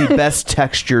 It was the best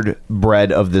textured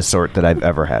bread of this sort that I've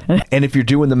ever had. And if you're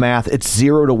doing the math, it's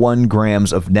 0 to 1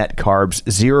 grams of net carbs,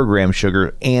 0 gram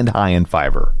sugar, and high in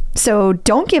fiber. So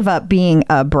don't give up being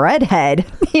a breadhead.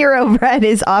 Hero Bread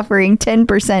is offering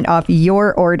 10% off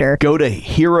your order. Go to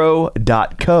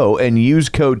hero.co and use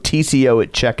code TCO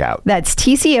at checkout. That's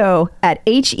TCO at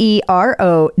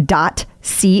HERO.co.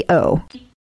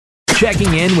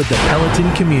 Checking in with the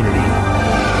Peloton community.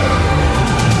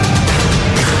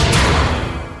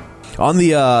 On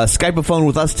the Skype-a-phone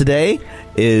with us today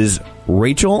is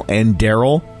Rachel and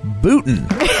Darryl Boutin.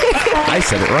 I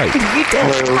said it right. You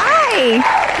did.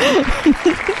 Hi.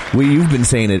 You've been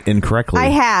saying it incorrectly. I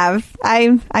have.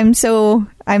 I'm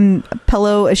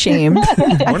pillow ashamed.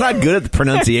 We're not good at the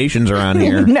pronunciations around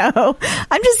here. No.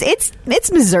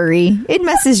 It's Missouri. It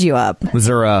messes you up.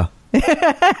 Missouri.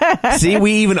 See,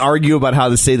 we even argue about how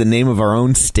to say the name of our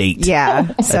own state.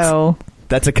 Yeah.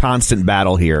 That's a constant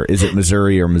battle here. Is it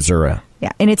Missouri or Missouri?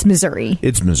 Yeah, and it's Missouri.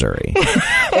 It's Missouri.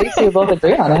 At least we both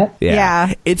agree on it.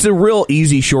 Yeah. It's a real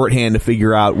easy shorthand to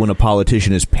figure out when a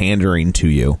politician is pandering to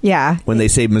you. Yeah. When they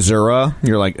say Missouri,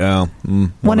 you're like, oh,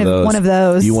 one of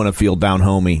those. You want to feel down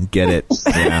homey. Get it.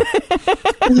 Yeah.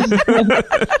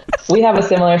 We have a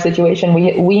similar situation.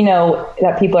 We know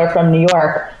that people are from New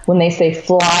York when they say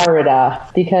Florida,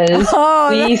 because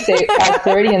we say, as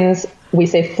Floridians, we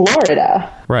say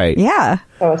Florida. Right. Yeah.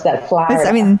 So it's that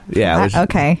Florida.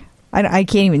 Okay. I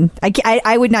can't even.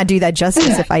 I would not do that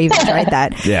justice if I even tried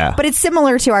that. Yeah. But it's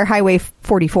similar to our Highway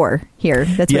 44 here.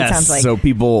 That's what it sounds like. So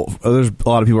there's a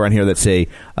lot of people around here that say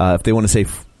if they want to say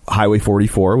Highway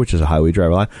 44, which is a highway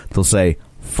driver line, they'll say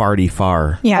farty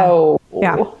far. Yeah. Oh,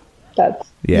 yeah. That's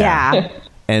Yeah.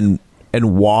 And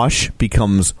wash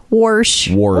becomes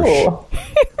Warsh. oh.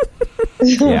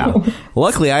 Yeah.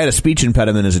 Luckily, I had a speech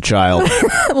impediment as a child.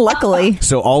 Luckily.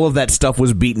 So all of that stuff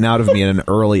was beaten out of me at an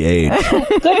early age.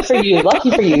 Good for you. Lucky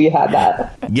for you, you had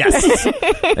that. Yes.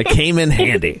 It came in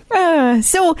handy.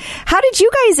 So how did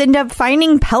you guys end up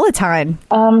finding Peloton?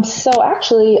 So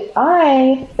actually,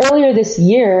 earlier this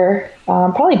year,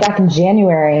 probably back in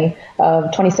January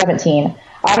of 2017,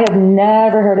 I have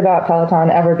never heard about Peloton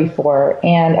ever before.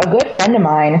 And a good friend of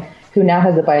mine who now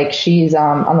has a bike, she's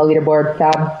on the leaderboard,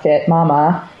 Fab Fit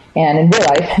Mama, and in real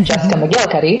life, Jessica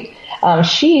McGillicuddy.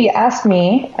 She asked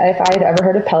me if I had ever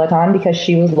heard of Peloton because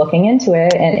she was looking into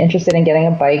it and interested in getting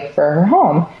a bike for her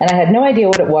home. And I had no idea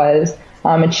what it was.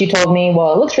 And she told me,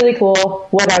 well, it looks really cool,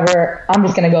 whatever, I'm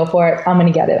just going to go for it. I'm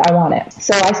going to get it. I want it.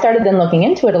 So I started then looking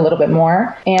into it a little bit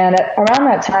more. And around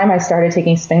that time, I started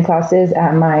taking spin classes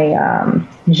at my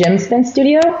gym spin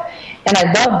studio, and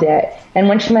I loved it. And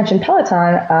when she mentioned Peloton,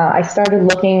 I started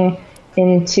looking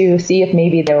into see if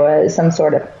maybe there was some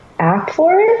sort of app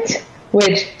for it.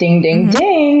 Which, ding, ding,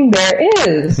 ding, there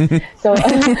is. So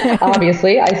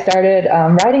obviously, I started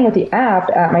riding with the app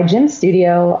at my gym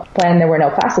studio when there were no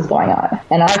classes going on.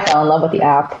 And I fell in love with the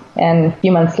app. And a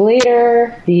few months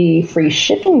later, the free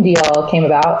shipping deal came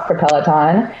about for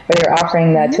Peloton, where they were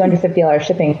offering the $250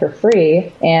 shipping for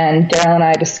free. And Darryl and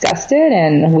I discussed it,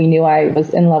 and we knew I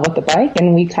was in love with the bike.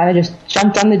 And we kind of just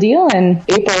jumped on the deal, and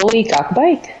April, we got the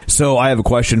bike. So I have a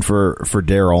question for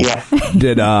Darryl.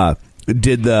 Yeah.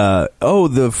 Did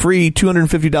the free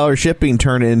 $250 shipping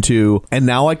turn into, and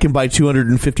now I can buy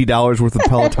 $250 worth of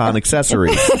Peloton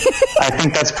accessories? I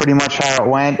think that's pretty much how it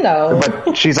went. No.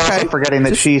 But she's also forgetting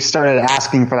that she started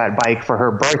asking for that bike for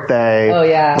her birthday. Oh,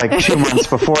 yeah. Like 2 months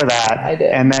before that. I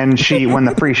did. And then when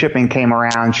the free shipping came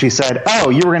around, she said, oh,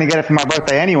 you were going to get it for my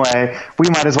birthday anyway. We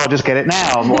might as well just get it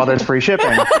now while there's free shipping.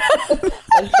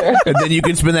 That's true. And then you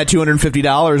can spend that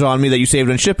 $250 on me that you saved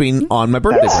on shipping on my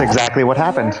birthday. That's exactly what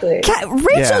happened. Exactly.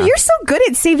 Rachel, Yeah. you're so good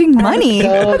at saving money.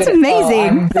 So That's good. amazing.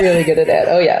 I'm really good at it.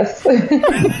 Oh, yes.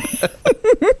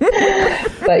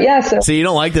 But yeah, So you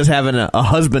don't like this having a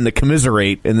husband to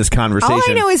commiserate in this conversation? All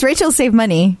I know is Rachel save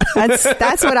money. That's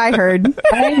what I heard.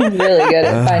 I'm really good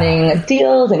at finding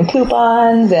deals and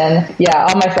coupons, and yeah,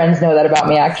 all my friends know that about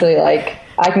me. Actually, like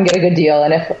I can get a good deal,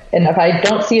 and if I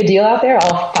don't see a deal out there,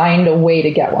 I'll find a way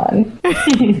to get one.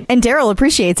 And Darryl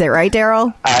appreciates it, right,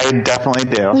 Darryl? I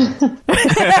definitely do.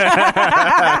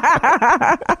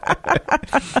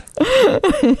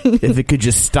 If it could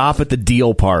just stop at the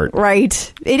deal part.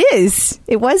 Right. It is.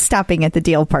 It was stopping at the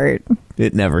deal part.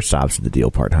 It never stops at the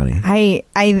deal part, honey.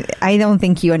 I don't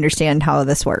think you understand how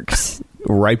this works.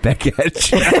 Right back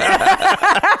at you.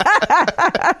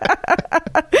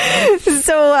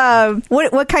 So,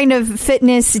 what kind of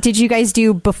fitness did you guys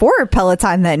do before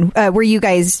Peloton then? Were you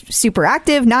guys super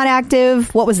active, not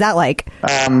active? What was that like?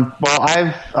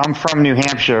 Well, I'm from New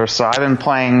Hampshire, so I've been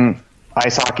playing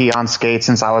ice hockey on skates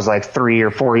since I was like 3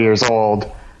 or 4 years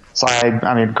old. So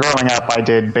I mean, growing up, I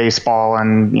did baseball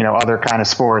and, other kind of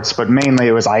sports, but mainly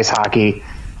it was ice hockey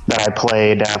that I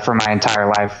played for my entire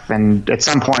life. And at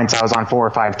some points I was on 4 or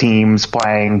 5 teams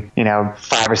playing, 5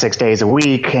 or 6 days a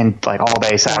week and like all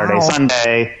day Saturday,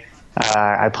 Sunday.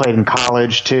 I played in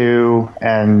college too.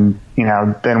 And,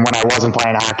 then when I wasn't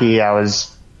playing hockey, I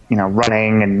was,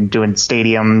 running and doing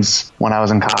stadiums when I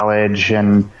was in college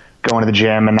and going to the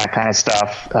gym and that kind of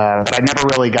stuff. But I'd never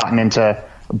really gotten into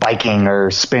biking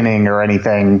or spinning or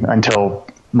anything until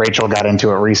Rachel got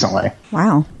into it recently.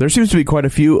 Wow. There seems to be quite a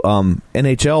few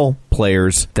NHL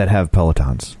players that have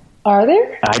Pelotons. Are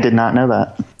there? I did not know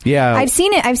that. Yeah. I've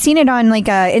seen it on like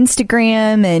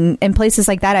Instagram and places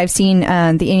like that. I've seen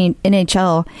the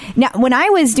NHL. Now, when I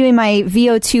was doing my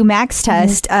VO2 max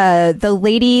test, the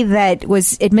lady that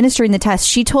was administering the test,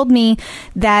 she told me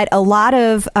that a lot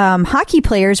of hockey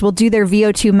players will do their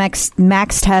VO2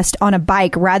 max test on a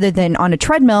bike rather than on a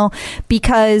treadmill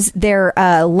because their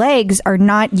legs are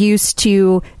not used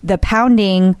to the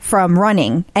pounding from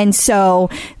running, and so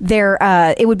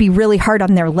it would be really hard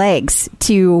on their legs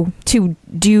to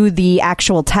do the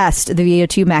actual test, the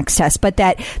VO2 max test, but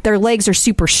that their legs are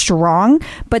super strong,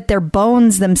 but their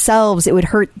bones themselves, it would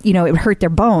hurt their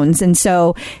bones. And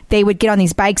so they would get on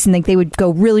these bikes and they would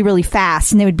go really, really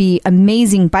fast and they would be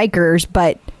amazing bikers,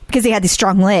 but because they had these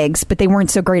strong legs, but they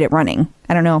weren't so great at running.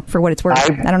 I don't know, for what it's worth.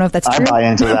 I don't know if that's true. I buy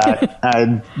into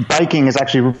that. Biking is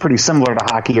actually pretty similar to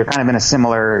hockey. You're kind of in a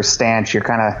similar stance. You're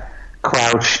kind of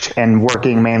crouched and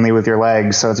working mainly with your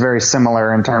legs. So it's very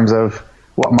similar in terms of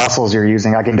what muscles you're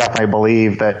using. I can definitely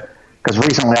believe that, because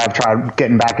recently I've tried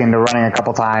getting back into running a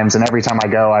couple times, and every time I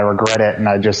go, I regret it, and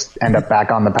I just end up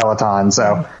back on the Peloton.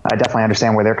 So I definitely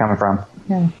understand where they're coming from.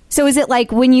 Yeah. So is it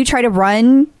like when you try to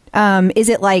run, is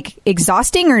it like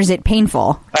exhausting or is it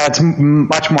painful? It's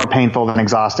much more painful than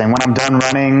exhausting. When I'm done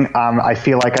running, I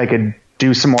feel like I could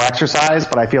do some more exercise,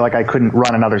 but I feel like I couldn't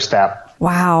run another step.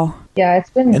 Wow. Yeah, it's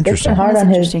been hard on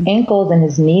his ankles and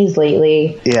his knees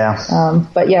lately. Yeah.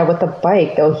 But yeah, with the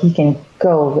bike though, he can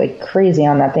go like crazy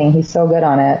on that thing. He's so good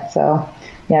on it. So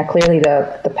yeah, clearly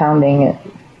the pounding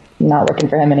not working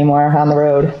for him anymore on the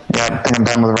road. Yeah, I think I'm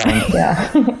done with running.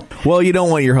 Yeah. Well, you don't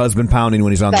want your husband pounding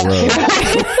when he's on the road.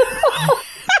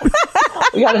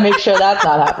 We got to make sure that's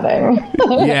not happening.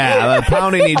 Yeah, the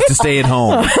pounding needs to stay at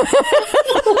home.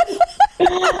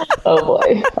 Oh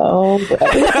boy.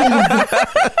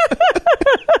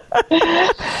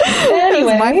 Anyway, it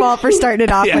was my fault for starting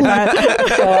it off with that.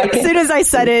 So as soon as I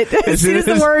said it, as soon as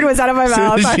the word was out of my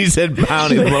mouth, As soon as she said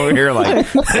pounding, I'm over here like.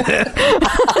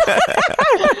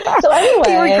 So anyway,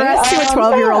 he regressed to a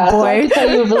 12-year-old boy. So I can tell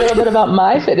you a little bit about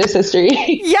my fitness history.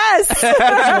 Yes.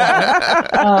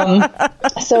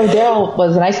 So Darryl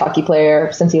was an ice hockey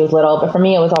player since he was little, but for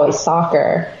me it was always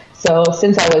soccer. So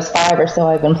since I was 5 or so,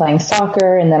 I've been playing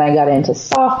soccer, and then I got into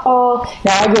softball.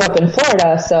 Now I grew up in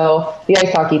Florida, so the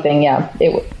ice hockey thing,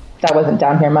 that wasn't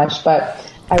down here much, but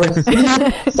I was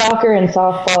soccer and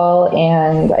softball,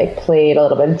 and I played a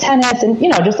little bit of tennis, and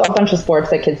just a bunch of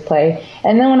sports that kids play.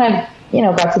 And then when I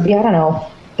got to be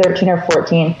 13 or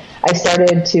 14, I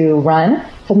started to run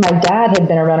because my dad had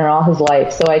been a runner all his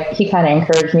life, so he kind of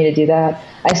encouraged me to do that.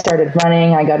 I started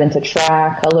running. I got into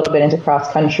track, a little bit into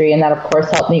cross country, and that of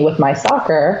course helped me with my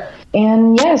soccer.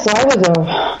 And so I was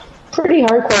a pretty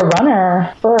hardcore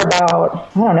runner for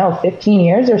about 15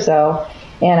 years or so.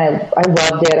 And I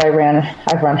loved it. I've run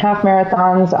half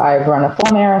marathons. I've run a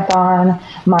full marathon.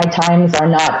 My times are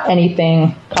not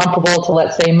anything comparable to,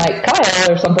 let's say, Mike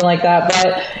Kyle or something like that.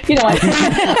 But,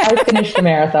 I finished a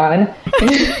marathon.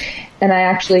 And I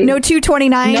actually... No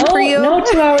 2:29 for you? No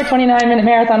 2 hour, 29-minute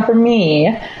marathon for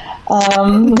me.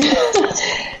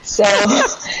 So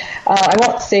I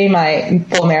won't say my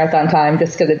full marathon time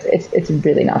just because it's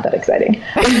really not that exciting.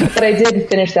 But I did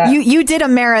finish that. You did a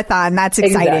marathon. That's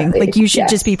exciting. Exactly. Like you should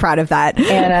just be proud of that.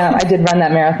 And I did run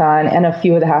that marathon and a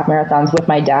few of the half marathons with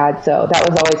my dad. So that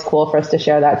was always cool for us to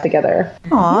share that together.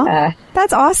 Aw,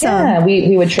 that's awesome. Yeah,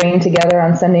 we would train together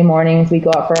on Sunday mornings. We'd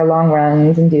go out for our long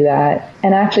runs and do that.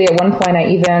 And actually at one point I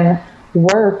even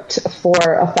worked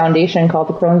for a foundation called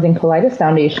the Crohn's and Colitis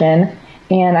Foundation.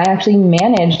 And I actually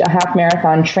managed a half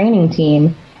marathon training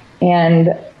team. And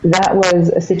that was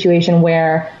a situation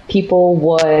where people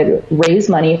would raise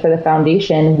money for the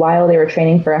foundation while they were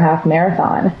training for a half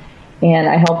marathon. And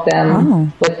I helped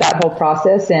them with that whole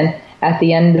process. And at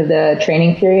the end of the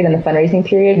training period and the fundraising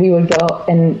period, we would go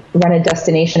and run a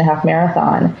destination half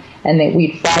marathon. And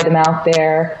we'd fly them out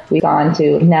there. We'd gone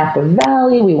to Napa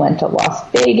Valley. We went to Las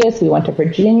Vegas. We went to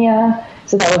Virginia.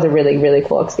 So that was a really, really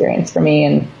cool experience for me.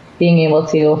 And being able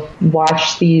to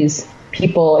watch these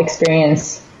people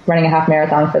experience running a half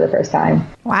marathon for the first time.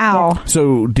 Wow. Yeah.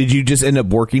 So did you just end up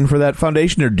working for that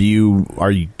foundation, or do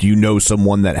you know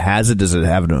someone that has it? Does it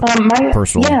have a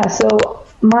personal? Yeah. So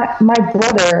my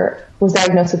brother was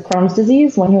diagnosed with Crohn's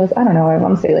disease when he was, I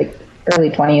want to say like early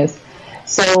 20s.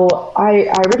 So I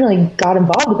originally got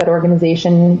involved with that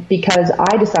organization because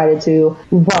I decided to,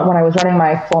 when I was running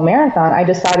my full marathon, I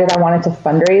decided I wanted to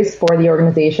fundraise for the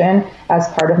organization as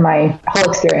part of my whole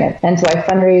experience. And so I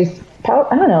fundraised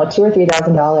about, $2,000 or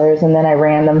 $3,000, and then I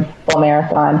ran the full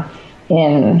marathon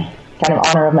in kind of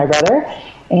honor of my brother.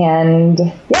 And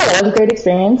that was a great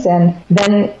experience. And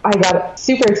then I got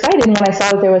super excited when I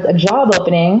saw that there was a job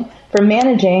opening for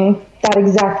managing that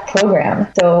exact program.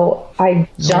 So I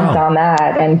jumped on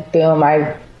that, and boom,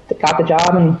 I got the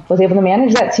job and was able to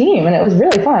manage that team, and it was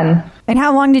really fun. And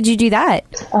how long did you do that?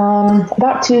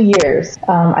 About 2 years.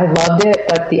 I loved it,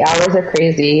 but the hours are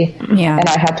crazy. Yeah. And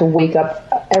I had to wake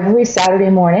up every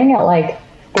Saturday morning at like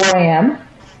 4 a.m.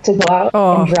 to go out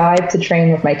and drive to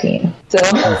train with my team. So,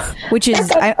 which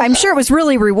is, I'm sure it was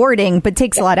really rewarding, but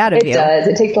takes a lot out of you. It does.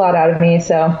 It takes a lot out of me.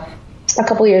 So a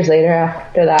couple years later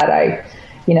after that, I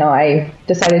I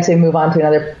decided to move on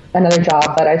to another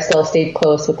job, but I've still stayed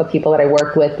close with the people that I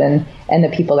worked with and the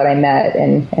people that I met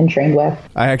and trained with.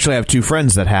 I actually have two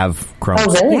friends that have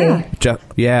Crohn's. Oh, really? Yeah. Jeff,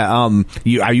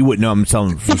 you wouldn't know. I'm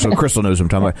telling, so Crystal knows what I'm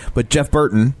talking about. But Jeff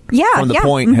Burton, from The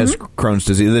Point, has Crohn's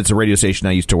disease. It's a radio station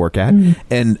I used to work at,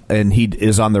 and he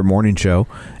is on their morning show.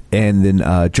 And then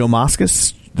Joe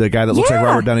Moskos, the guy that looks like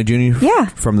Robert Downey Jr.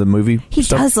 From the movie. He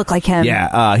does look like him.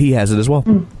 Yeah, he has it as well.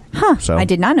 Huh. So, I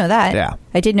did not know that. Yeah.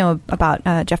 I did know about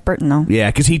Jeff Burton, though. Yeah,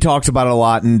 because he talks about it a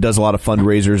lot and does a lot of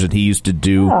fundraisers, and he used to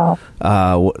do,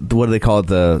 what do they call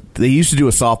it? They used to do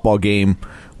a softball game,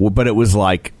 but it was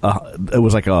like a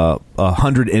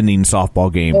 100-inning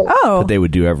softball game that they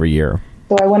would do every year.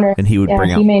 So I wonder, and he would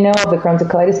bring out. He may know of the Crohn's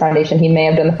and Colitis Foundation. He may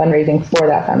have done the fundraising for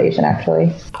that foundation,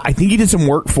 actually. I think he did some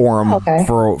work for him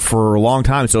for a long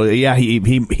time. So yeah, he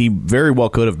very well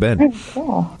could have been.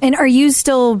 Cool. And are you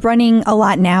still running a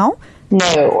lot now?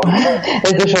 No,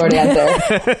 is the short answer.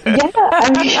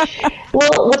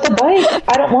 Well, with the bike,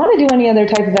 I don't want to do any other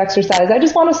type of exercise. I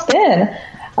just want to spin.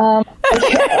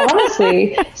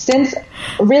 Honestly, since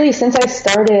I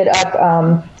started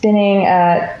up spinning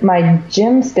at my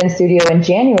gym spin studio in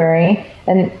January,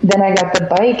 and then I got the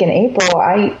bike in April,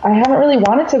 I haven't really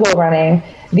wanted to go running.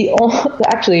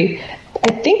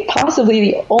 I think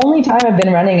possibly the only time I've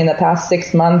been running in the past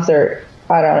 6 months or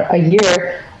a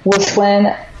year was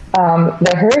when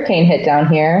the hurricane hit down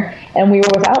here, and we were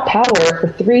without power for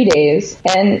 3 days,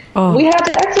 and we had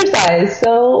to exercise,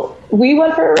 so we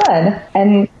went for a run,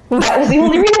 and that was the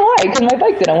only reason why, because my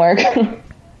bike didn't work.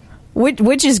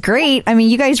 Which is great. I mean,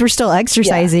 you guys were still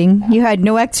exercising. Yeah. You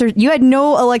had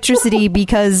no electricity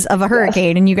because of a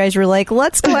hurricane, and you guys were like,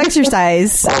 "Let's go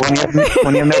exercise." Well,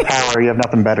 when you have no power, you have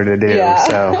nothing better to do. Yeah.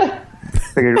 So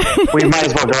figured we might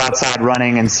as well go outside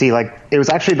running and see. Like, it was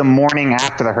actually the morning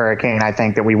after the hurricane, I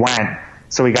think, that we went.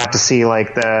 So we got to see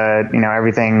like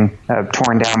everything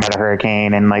torn down by the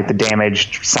hurricane and like the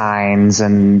damaged signs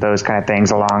and those kind of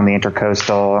things along the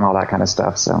intercoastal and all that kind of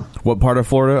stuff. So, what part of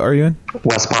Florida are you in?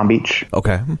 West Palm Beach.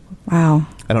 Okay. Wow.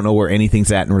 I don't know where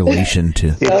anything's at in relation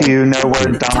to. If you know where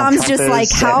Donald Tom's Trump just is like,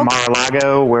 how? At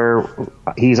Mar-a-Lago, where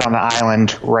he's on the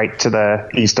island right to the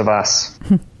east of us.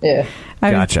 Yeah.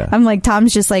 Gotcha. I'm like,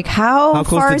 Tom's just like, how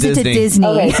far is it to Disney?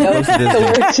 Okay,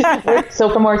 so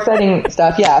for more exciting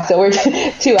stuff, so we're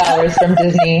 2 hours from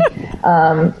Disney.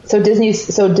 So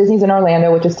Disney's in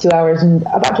Orlando, which is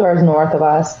about 2 hours north of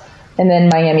us. And then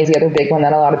Miami's the other big one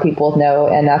that a lot of people know,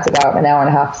 and that's about an hour and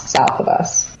a half south of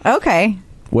us. Okay.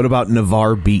 What about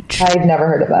Navarre Beach? I've never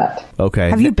heard of that. Okay.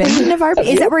 Have you been to Navarre Beach?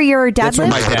 Is that where your dad lives?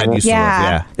 That's where my dad used to live,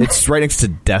 yeah. It's right next to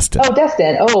Destin. Oh,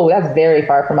 Destin. Oh, that's very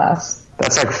far from us.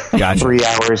 That's like 3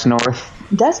 hours north.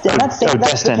 Destin, that's the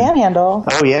Panhandle.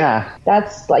 Oh yeah,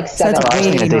 that's like 7 hours.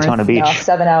 I was at Daytona Beach.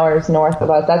 7 hours north of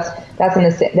us. That's in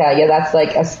the that's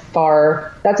like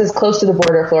that's as close to the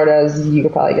border of Florida as you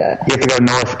could probably get. You have to go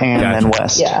north and then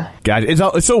west. Yeah, gotcha.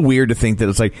 It's so weird to think that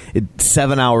it's like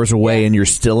 7 hours away and you're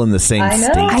still in the same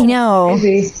state. I know.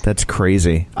 That's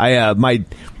crazy.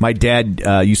 My dad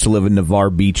used to live in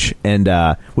Navarre Beach, and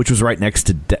which was right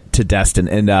next to Destin,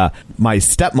 and my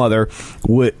stepmother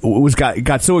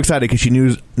got so excited because she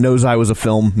knows I was a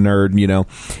film nerd,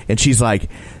 and she's like,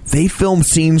 they film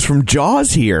scenes from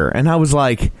Jaws here, and I was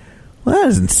like, well, that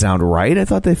doesn't sound right. I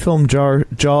thought they filmed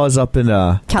Jaws up in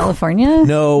California.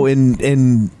 No,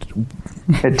 in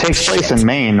it takes place in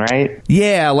Maine, right?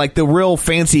 Yeah, like the real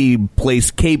fancy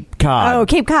place, Cape Cod. Oh,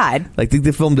 Cape Cod. Like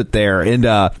they filmed it there, and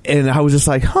I was just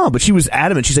like, huh. But she was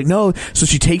adamant. She's like, no. So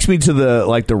she takes me to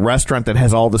the restaurant that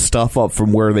has all the stuff up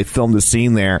from where they filmed the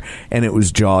scene there, and it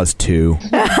was Jaws 2.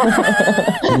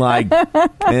 Like,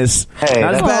 it's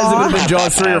not as bad as it would have been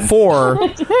Jaws 3 or 4,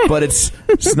 but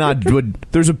it's not good.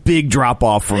 There's a big drop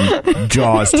off from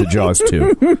Jaws to Jaws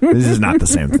 2. This is not the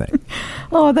same thing.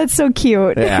 Oh, that's so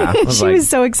cute. Yeah, she was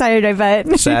so excited, I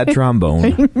bet. Sad trombone.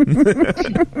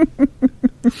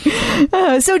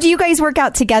 So do you guys work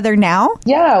out together now?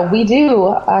 Yeah, we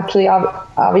do. Actually,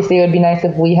 obviously, it would be nice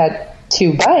if we had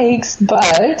 2 bikes,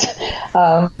 but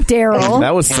Daryl.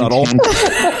 That was subtle.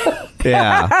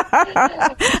 Yeah.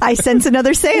 I sense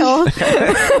another sale.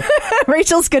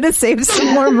 Rachel's going to save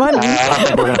some more money. I don't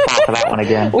think we're going to fall for that one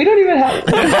again. We don't even have...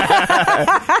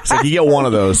 It's like you get one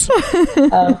of those.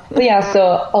 But yeah,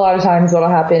 so a lot of times what'll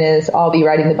happen is I'll be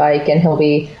riding the bike and he'll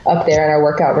be up there in our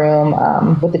workout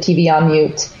room with the TV on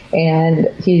mute, and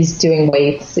he's doing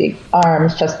weights,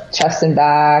 arms, chest and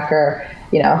back, or,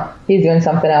 he's doing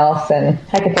something else, and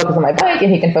I can focus on my bike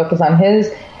and he can focus on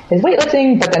his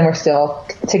weightlifting, but then we're still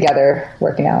together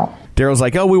working out. Daryl's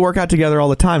like, oh, we work out together all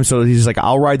the time. So he's like,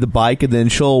 I'll ride the bike, and then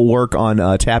she'll work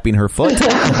on tapping her foot.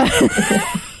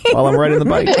 while I'm riding the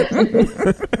bike.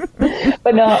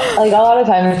 But no, like a lot of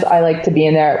times I like to be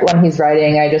in there when he's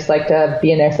riding. I just like to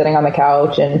be in there sitting on the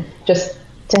couch and just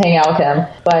to hang out with him.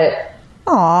 But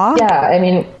Aw. yeah, I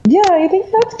mean, yeah, I think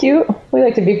that's cute. We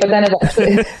like to be, but then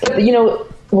eventually, but, you know,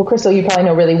 well, Crystal, you probably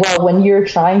know really well, when you're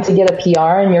trying to get a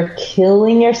PR and you're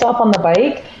killing yourself on the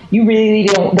bike, you really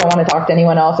don't want to talk to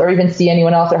anyone else or even see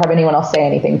anyone else or have anyone else say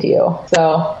anything to you.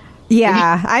 So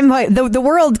yeah, I'm like, the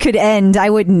world could end. I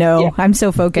wouldn't know. Yeah. I'm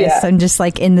so focused. Yeah. I'm just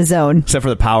like in the zone. Except for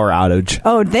the power outage.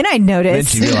 Oh, then I'd Then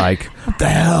notice. she'd be like, what the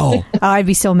hell? Oh, I'd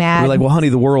be so mad. You're like, well, honey,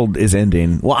 the world is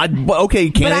ending. Well, okay,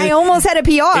 but I almost had a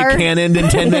PR. It can end in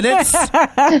 10 minutes?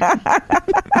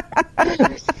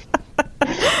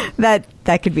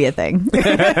 That could be a thing.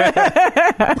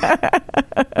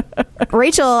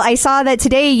 Rachel, I saw that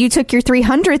today you took your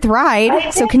 300th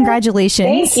ride, so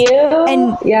congratulations. Thank you.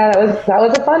 And yeah, that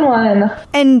was a fun one.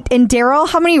 And Darryl,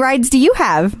 how many rides do you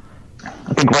have?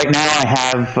 I think right now I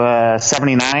have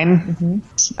 79.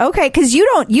 Okay, because you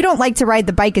don't like to ride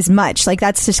the bike as much. Like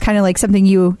that's just kind of like something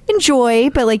you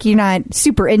enjoy, but like you're not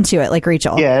super into it, like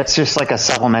Rachel. Yeah, it's just like a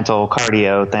supplemental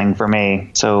cardio thing for me.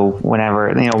 So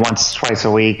whenever, once, twice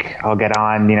a week, I'll get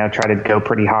on, try to go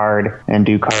pretty hard and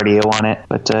do cardio on it.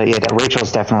 But yeah,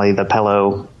 Rachel's definitely the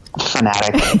Pelo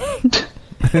fanatic.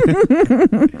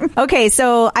 Okay,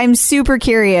 so I'm super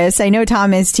curious. I know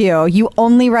Tom is too. You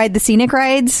only ride the scenic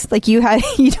rides? Like you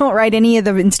don't ride any of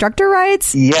the instructor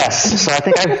rides? Yes. So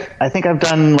I think I've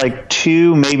done like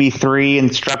 2, maybe 3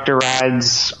 instructor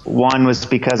rides. One was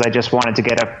because I just wanted to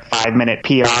get a 5-minute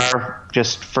PR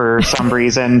just for some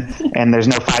reason, and there's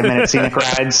no 5-minute scenic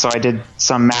rides, so I did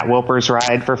some Matt Wilper's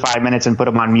ride for 5 minutes and put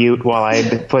him on mute while I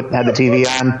had the TV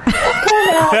on.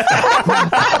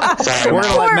 Sorry, We're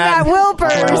Poor Matt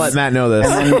Wilpers. We're going to let Matt know this.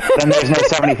 And then there's no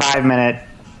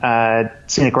 75-minute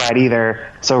scenic ride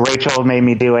either. So Rachel made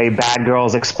me do a Bad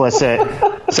Girls explicit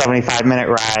 75-minute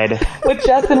ride. With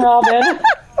Jess and Robin.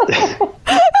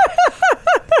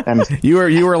 And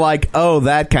You were like, oh,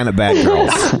 that kind of bad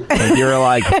girls. And you were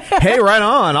like, hey, right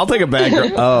on, I'll take a bad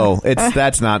girl. Oh,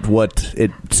 that's not what it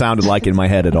sounded like in my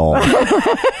head at all.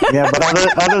 yeah, but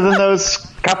other than those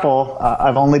couple,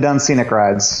 I've only done scenic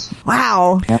rides.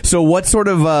 Wow. So what sort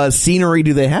of scenery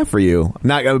do they have for you?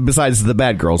 Not besides the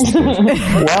bad girls, of course.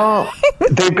 Well,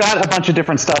 they've got a bunch of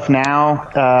different stuff now.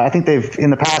 I think they've, in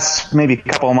the past maybe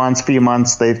few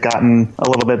months, they've gotten a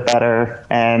little bit better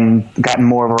and gotten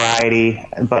more variety.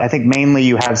 But I think mainly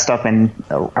you have stuff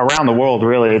around the world,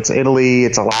 really. It's Italy,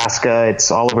 it's Alaska,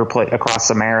 it's all over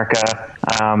across America.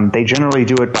 They generally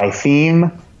do it by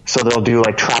theme. So they'll do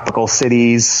like tropical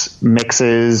cities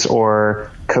mixes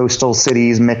or coastal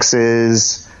cities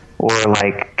mixes or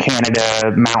like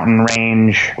Canada mountain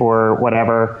range or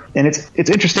whatever. And it's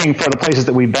interesting for the places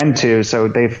that we've been to. So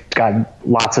they've got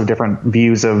lots of different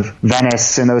views of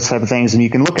Venice and those type of things. And you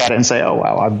can look at it and say, oh,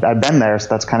 wow, I've been there. So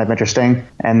that's kind of interesting.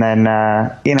 And then,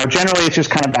 generally it's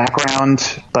just kind of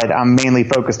background, but I'm mainly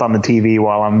focused on the TV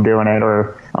while I'm doing it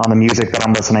or on the music that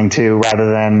I'm listening to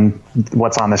rather than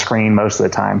what's on the screen most of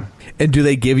the time. And do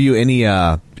they give you any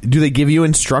do they give you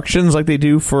instructions like they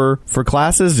do for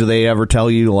classes? Do they ever tell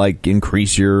you to like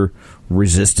increase your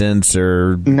resistance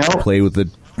or play with the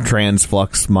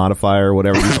transflux modifier or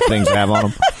whatever these things have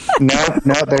on them?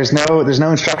 No, there's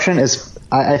no instruction.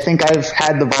 I think I've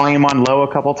had the volume on low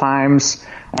a couple times,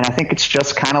 and I think it's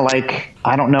just kind of like,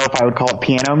 I don't know if I would call it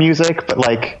piano music, but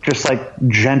like just like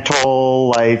gentle,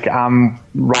 like I'm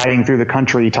riding through the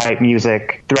country type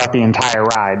music throughout the entire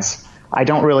rides. I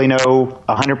don't really know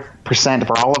 100%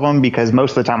 for all of them because most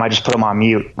of the time I just put them on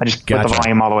mute. I just put the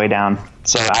volume all the way down.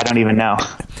 So I don't even know.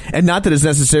 And not that it's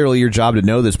necessarily your job to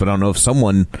know this, but I don't know if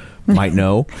someone might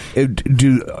know.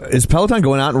 Is Peloton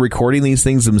going out and recording these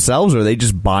things themselves, or are they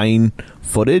just buying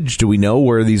footage? Do we know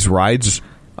where these rides,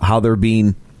 how they're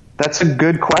being That's a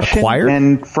good question. acquired?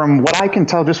 And from what I can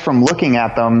tell just from looking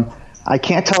at them, I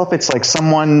can't tell if it's like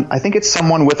I think it's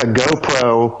someone with a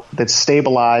GoPro that's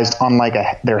stabilized on like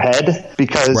their head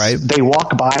because they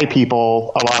walk by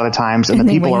people a lot of the times and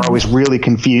the people are always really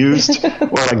confused or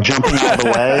like jumping out of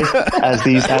the way as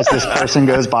this person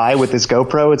goes by with this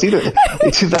GoPro. It's either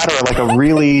that or like a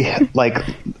really like,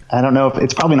 I don't know if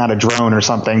it's probably not a drone or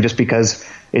something just because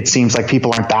it seems like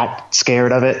people aren't that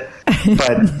scared of it,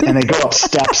 and they go up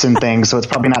steps and things. So it's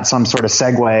probably not some sort of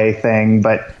Segway thing,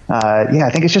 but I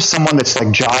think it's just someone that's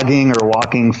like jogging or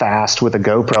walking fast with a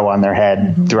GoPro on their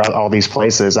head throughout all these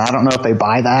places. And I don't know if they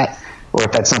buy that or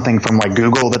if that's something from like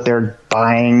Google that they're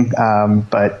buying.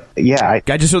 But yeah,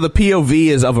 Gotcha. So the POV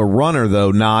is of a runner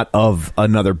though, not of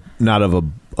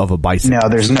a bicycle. No,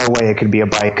 there's no way it could be a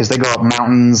bike because they go up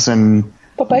mountains and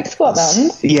But bikes go up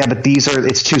mountains. Yeah, but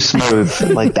it's too smooth.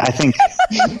 Like, I think,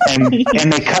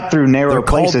 and they cut through narrow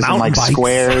places and like bikes.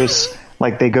 Squares.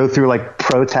 Like, they go through like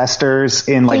protesters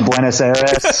in like Buenos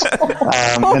Aires,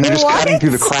 and they're just cutting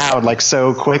through the crowd like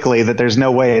so quickly that there's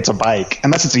no way it's a bike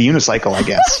unless it's a unicycle, I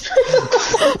guess.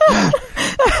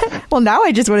 Well, now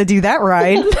I just want to do that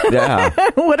ride. Yeah.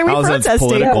 What are we protesting?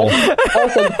 Political.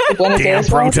 Damn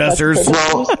protesters.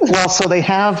 Well, so they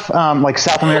have like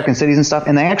South American cities and stuff,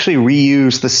 and they actually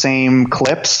reuse the same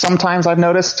clips. Sometimes I've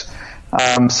noticed.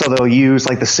 So they'll use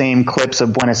like the same clips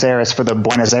of Buenos Aires for the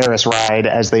Buenos Aires ride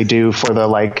as they do for the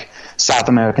like South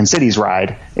American cities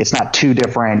ride. It's not two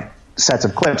different sets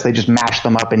of clips. They just mash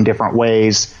them up in different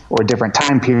ways or different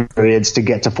time periods to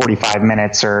get to 45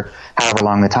 minutes or however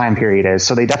long the time period is.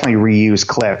 So they definitely reuse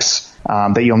clips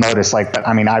that you'll notice. Like,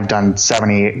 I mean, I've done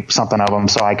 70 something of them,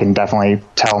 so I can definitely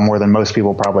tell more than most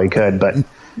people probably could, but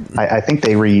I think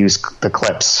they reuse the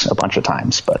clips a bunch of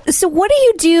times. But so what do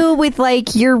you do with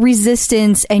like your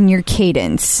resistance and your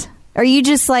cadence? Are you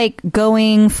just like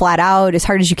going flat out as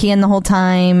hard as you can the whole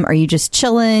time? Are you just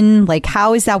chilling? Like,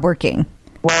 how is that working?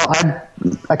 Well,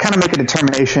 I kind of make a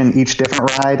determination each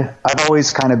different ride. I've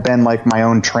always kind of been like my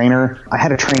own trainer. I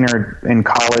had a trainer in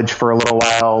college for a little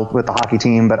while with the hockey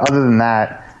team, but other than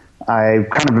that, I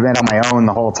kind of been on my own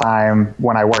the whole time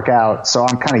when I work out. So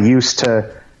I'm kind of used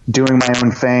to doing my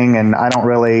own thing, and I don't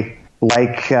really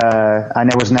like, I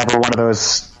was never one of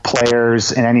those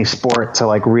players in any sport to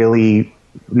like really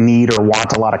need or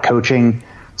want a lot of coaching.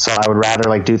 So I would rather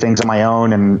like do things on my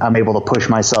own, and I'm able to push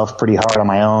myself pretty hard on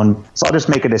my own. So I'll just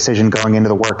make a decision going into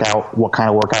the workout, what kind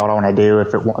of workout I want to do.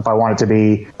 If I want it to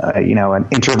be, an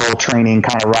interval training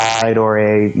kind of ride or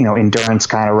a, endurance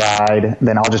kind of ride,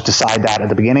 then I'll just decide that at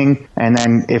the beginning. And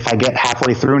then if I get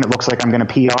halfway through and it looks like I'm going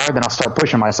to PR, then I'll start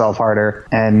pushing myself harder.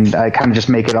 And I kind of just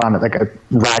make it on like a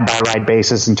ride by ride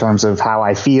basis in terms of how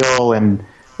I feel. And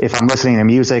if I'm listening to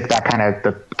music, that kind of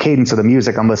the cadence of the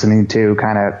music I'm listening to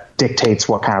kind of dictates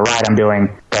what kind of ride I'm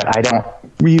doing. But I don't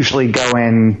usually go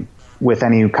in with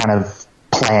any kind of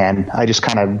plan. I just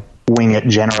kind of wing it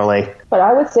generally. But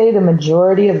I would say the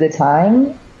majority of the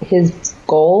time, his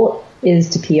goal is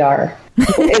to PR.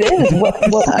 It is.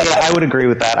 I would agree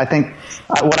with that. I think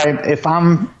if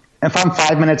I'm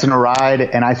 5 minutes in a ride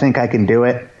and I think I can do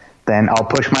it, then I'll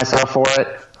push myself for it.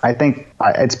 I think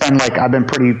it's been like I've been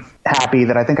pretty happy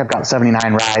that I think I've got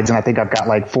 79 rides, and I think I've got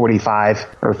like 45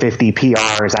 or 50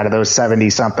 PRs out of those 70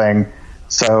 something.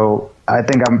 So I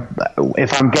think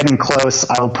if I'm getting close,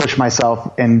 I'll push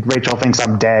myself, and Rachel thinks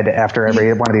I'm dead after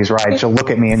every one of these rides. She'll look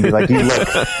at me and be like, "You look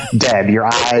dead. Your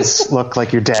eyes look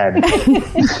like you're dead."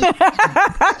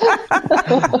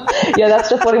 Yeah,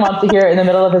 that's just what he wants to hear in the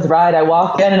middle of his ride. I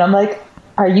walk in and I'm like,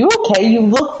 "Are you okay? You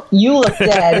look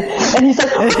dead." And he's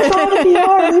like, "I'm trying to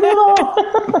PR, leave it alone."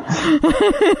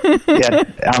 Yeah,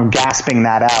 I'm gasping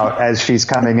that out as she's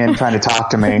coming in trying to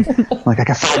talk to me. I'm like, I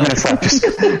got 5 minutes left. Just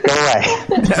go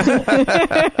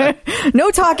away.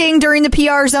 No talking during the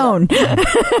PR zone.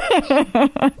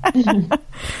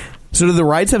 So do the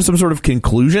rides have some sort of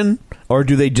conclusion, or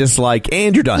do they just like,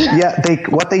 and you're done? Yeah,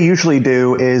 what they usually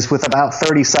do is with about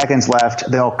 30 seconds left,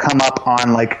 they'll come up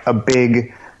on like a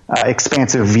big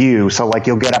expansive view. So like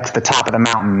you'll get up to the top of the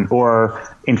mountain or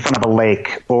in front of a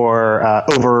lake or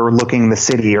overlooking the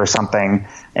city or something,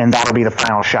 and that'll be the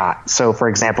final shot. So for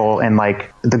example, in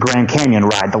like the Grand Canyon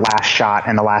ride, the last shot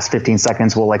and the last 15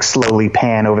 seconds will like slowly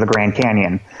pan over the Grand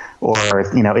Canyon. Or,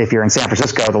 if you're in San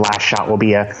Francisco, the last shot will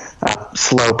be a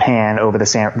slow pan over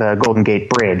the Golden Gate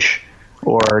Bridge.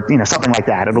 Or, something like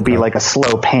that. It'll be like a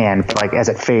slow pan for like as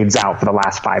it fades out for the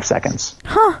last 5 seconds.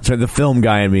 Huh. So the film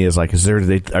guy in me is like,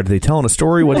 are they telling a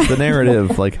story? What's the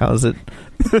narrative? Like, how is it?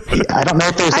 I don't know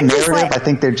if there's a narrative. I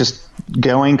think they're just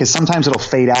going, because sometimes it'll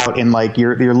fade out in like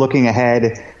you're looking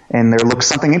ahead and there looks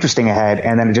something interesting ahead,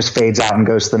 and then it just fades out and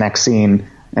goes to the next scene.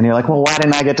 And you're like, well, why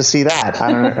didn't I get to see that?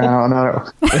 I don't know.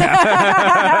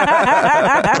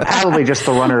 Probably just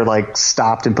the runner like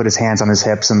stopped and put his hands on his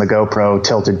hips and the GoPro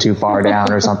tilted too far down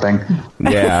or something.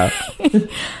 Yeah.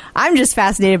 I'm just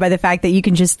fascinated by the fact that you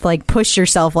can just like push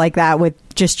yourself like that with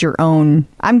just your own.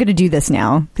 I'm going to do this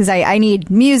now because I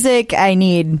need music. I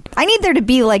need there to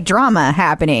be like drama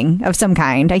happening of some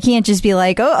kind. I can't just be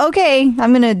like, oh, okay,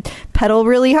 I'm going to pedal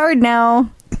really hard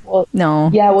now. Well, no.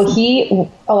 Yeah, well,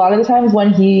 a lot of the times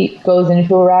when he goes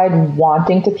into a ride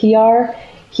wanting to PR,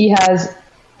 he has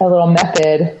a little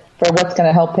method for what's going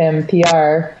to help him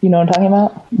PR. You know what I'm talking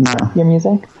about? No. Your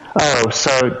music? Oh,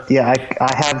 so yeah,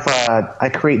 I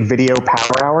create video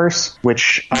power hours,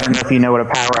 which I don't know if you know what a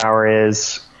power hour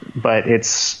is, but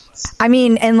it's I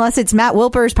mean, unless it's Matt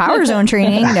Wilper's Power Zone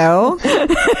training, no.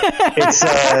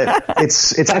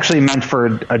 It's actually meant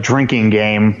for a drinking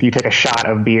game. You take a shot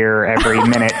of beer every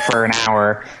minute for an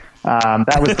hour.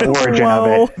 That was the origin of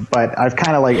it, but I've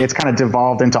it's kind of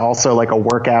devolved into also like a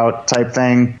workout type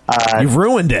thing. You've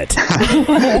ruined it.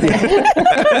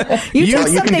 You took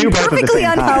something perfectly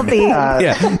unhealthy.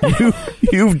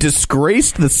 You've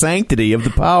disgraced the sanctity of the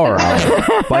Power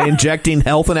Hour by injecting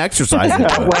health and exercise into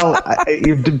it. Well,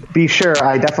 to be sure,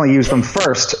 I definitely use them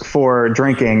first for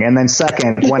drinking, and then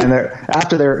second,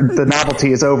 after the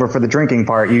novelty is over for the drinking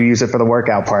part, you use it for the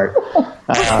workout part.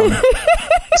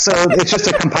 So it's just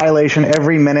a compilation.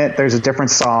 Every minute there's a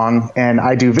different song, and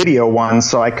I do video ones,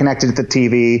 so I connect it to the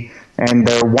TV, and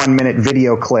they're 1 minute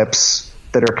video clips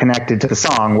that are connected to the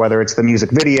song, whether it's the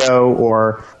music video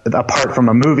or a part from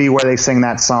a movie where they sing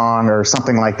that song or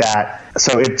something like that.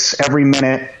 So it's every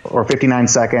minute or 59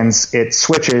 seconds, it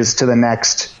switches to the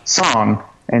next song.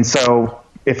 And so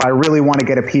if I really want to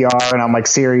get a PR and I'm like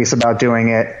serious about doing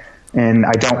it, and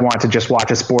I don't want to just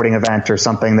watch a sporting event or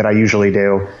something that I usually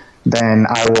do, then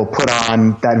I will put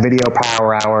on that video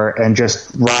Power Hour and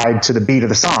just ride to the beat of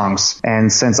the songs.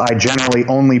 And since I generally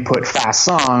only put fast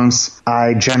songs,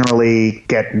 I generally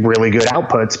get really good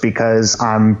outputs because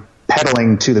I'm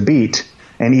pedaling to the beat.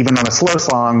 And even on the slow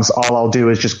songs, all I'll do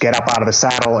is just get up out of the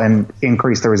saddle and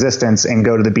increase the resistance and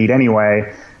go to the beat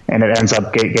anyway. And it ends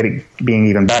up being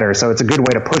even better. So it's a good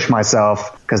way to push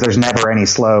myself because there's never any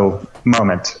slow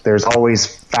moment. There's always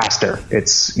faster.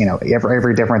 It's,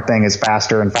 every different thing is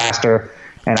faster and faster.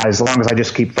 And as long as I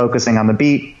just keep focusing on the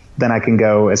beat, then I can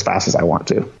go as fast as I want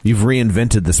to. You've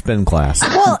reinvented the spin class.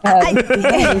 Well, I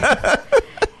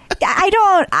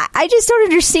just don't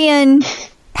understand.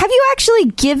 Have you actually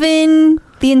given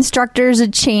the instructors a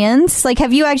chance? Like,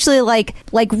 have you actually like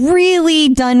really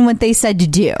done what they said to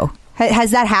do?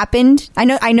 Has that happened?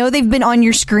 I know they've been on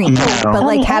your screen,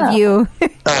 but have you?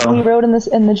 We rode in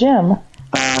the gym.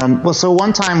 Well, so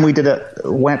one time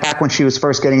went back when she was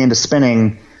first getting into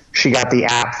spinning. She got the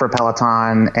app for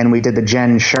Peloton, and we did the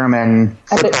Jen Sherman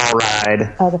football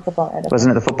ride. Oh, the football ride.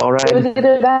 Wasn't it the football ride? It was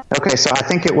either that. Okay, so I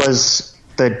think it was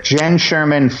the Jen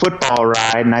Sherman football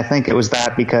ride, and I think it was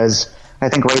that because I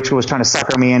think Rachel was trying to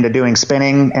sucker me into doing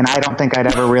spinning, and I don't think I'd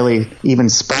ever really even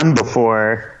spun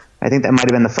before. I think that might have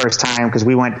been the first time because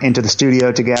we went into the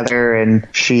studio together and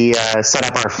she set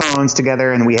up our phones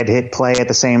together and we had to hit play at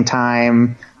the same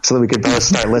time so that we could both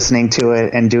start listening to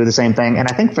it and do the same thing. And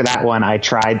I think for that one, I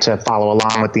tried to follow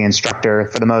along with the instructor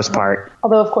for the most part.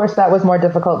 Although, of course, that was more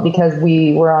difficult because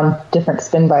we were on different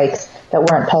spin bikes that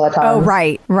weren't Peloton. Oh,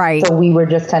 right. So we were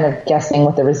just kind of guessing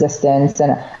with the resistance,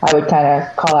 and I would kind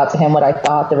of call out to him what I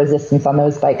thought the resistance on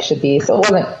those bikes should be. So it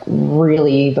wasn't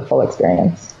really the full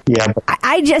experience. Yeah.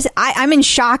 I'm in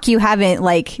shock you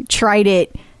haven't tried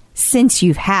it since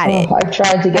you've had it. I've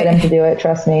tried to get him to do it.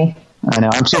 Trust me. I know.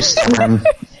 I'm just stubborn.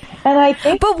 And I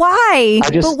think, but why? I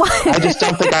just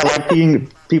don't think I like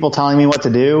people telling me what to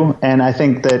do. And I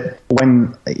think that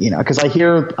when, because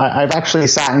I've actually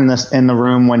sat in the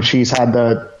room when she's had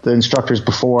the instructors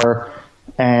before,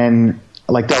 and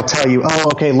they'll tell you,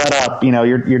 oh, okay, let up,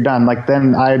 you're done.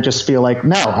 Then I just feel like,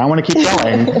 no, I want to keep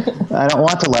going. I don't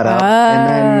want to let up. And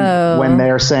then when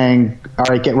they're saying, all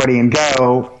right, get ready and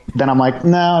go, then I'm like,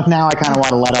 no, now I kind of want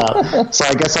to let up. So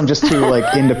I guess I'm just too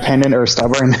independent or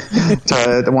stubborn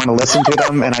to want to listen to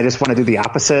them. And I just want to do the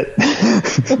opposite.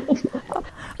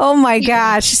 Oh my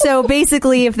gosh. So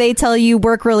basically, if they tell you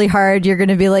work really hard, you're going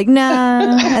to be like,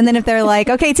 nah. And then if they're like,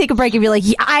 okay, take a break, you'll be like,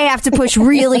 I have to push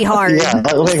really hard. Yeah.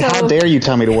 How dare you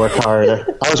tell me to work hard?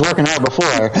 I was working hard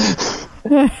before.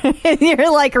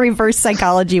 You're like reverse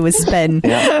psychology with spin.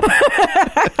 Yeah.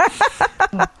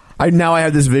 Now I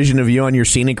have this vision of you on your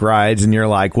scenic rides, and you're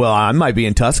like, well, I might be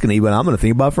in Tuscany, but I'm going to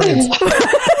think about France.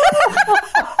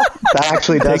 That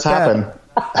actually does happen.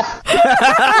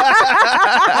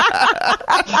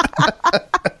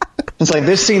 It's like,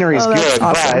 this scenery is good,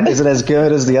 awesome. But is it as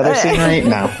good as the other scenery?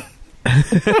 No.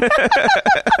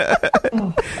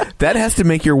 That has to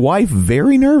make your wife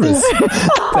very nervous.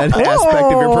 That aspect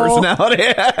of your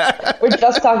personality. We're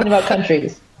just talking about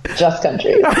countries. Just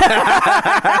countries.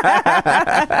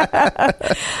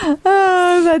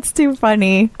 Oh, that's too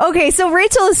funny. Okay, so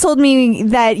Rachel has told me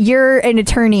that you're an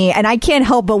attorney, and I can't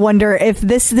help but wonder if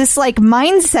this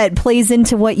mindset plays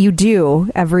into what you do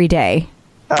every day.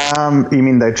 You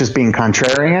mean that just being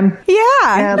contrarian?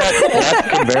 Yeah,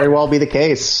 that could very well be the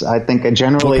case. I think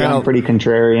generally I'm pretty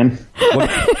contrarian.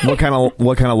 What kind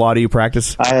of law do you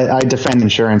practice? I defend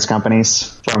insurance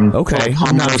companies from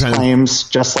homeowners claims,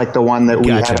 just like the one that we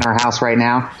have in our house right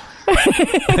now.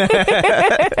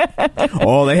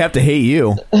 Oh, they have to hate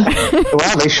you.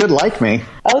 Well, they should like me.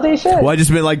 Oh, they should. Well, I just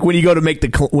meant like when you go to make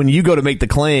the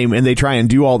claim and they try and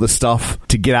do all the stuff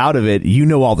to get out of it, you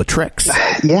know all the tricks.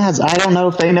 Yes, I don't know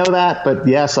if they know that, but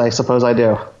yes, I suppose I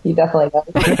do. You definitely does.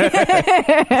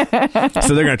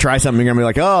 So they're going to try something. You're going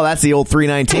to be like, oh, that's the old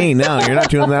 319. No, you're not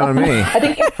doing that on me.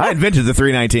 I invented the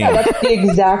 319. Yeah, that's the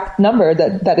exact number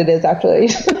that it is, actually.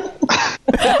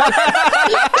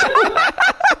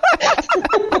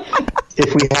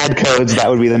 If we had codes, that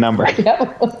would be the number.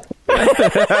 Yep.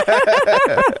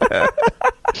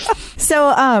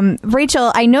 So,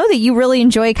 Rachel, I know that you really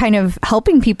enjoy kind of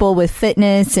helping people with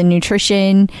fitness and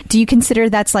nutrition. Do you consider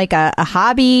that's like a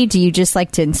hobby? Do you just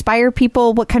like to inspire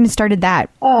people? What kind of started that?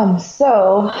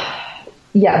 So,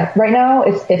 yeah, right now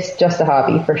it's just a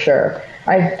hobby for sure.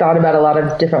 I've thought about a lot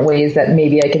of different ways that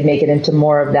maybe I could make it into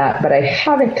more of that, but I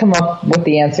haven't come up with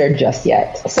the answer just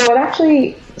yet. So it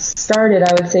actually started,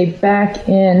 I would say, back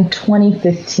in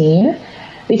 2015.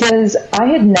 Because I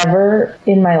had never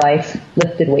in my life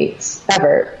lifted weights,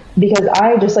 ever. Because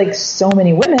I, just like so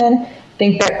many women,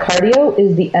 think that cardio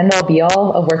is the end-all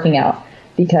be-all of working out.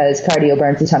 Because cardio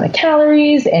burns a ton of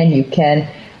calories, and you can,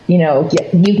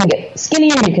 get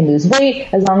skinnier, you can lose weight,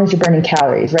 as long as you're burning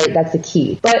calories, right? That's the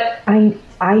key. But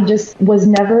I just was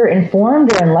never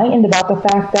informed or enlightened about the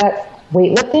fact that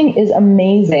weightlifting is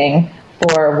amazing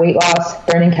for weight loss,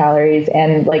 burning calories,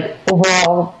 and like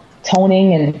overall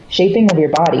toning and shaping of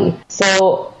your body.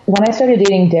 So when I started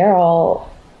dating Darryl,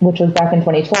 which was back in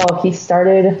 2012, he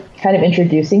started kind of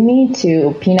introducing me to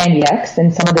P90X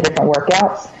and some of the different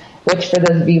workouts, which for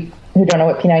those of you who don't know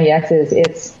what P90X is,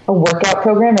 it's a workout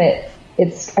program.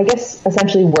 It's, I guess,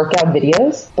 essentially workout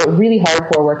videos, but really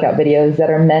hardcore workout videos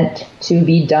that are meant to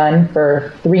be done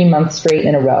for 3 months straight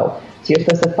in a row. So you're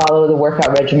supposed to follow the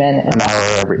workout regimen and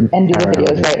do the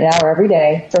videos, right, an hour every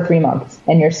day for 3 months.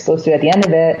 And you're supposed to, at the end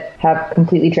of it, have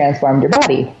completely transformed your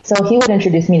body. So he would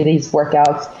introduce me to these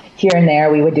workouts here and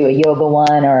there. We would do a yoga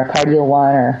one or a cardio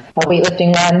one or a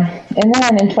weightlifting one. And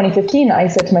then in 2015, I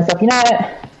said to myself, you know what?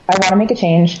 I want to make a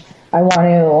change. I want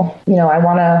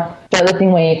to start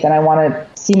lifting weights, and I want to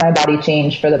see my body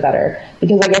change for the better.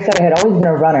 Because like I said, I had always been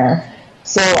a runner.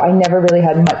 So I never really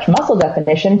had much muscle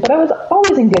definition, but I was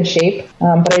always in good shape.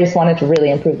 But I just wanted to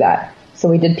really improve that. So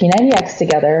we did P90X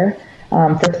together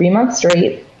for 3 months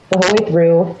straight, the whole way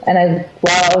through. And I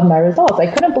loved my results. I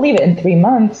couldn't believe it. In 3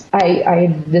 months, I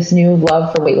had this new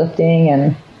love for weightlifting,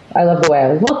 and I loved the way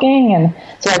I was looking. And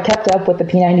so I kept up with the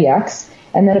P90X.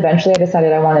 And then eventually I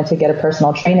decided I wanted to get a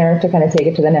personal trainer to kind of take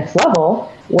it to the next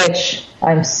level, which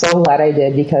I'm so glad I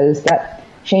did, because that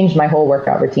changed my whole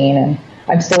workout routine. And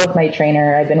I'm still with my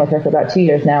trainer. I've been with her for about 2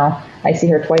 years now. I see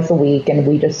her twice a week, and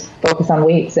we just focus on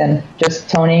weights and just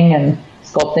toning and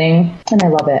sculpting, and I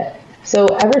love it. So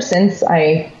ever since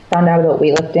I found out about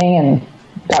weightlifting and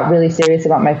got really serious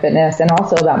about my fitness and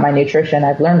also about my nutrition,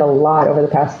 I've learned a lot over the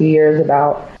past few years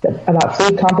about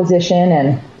food composition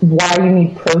and why you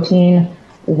need protein,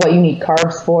 what you need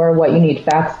carbs for, what you need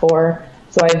fats for.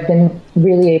 So I've been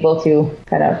really able to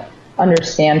kind of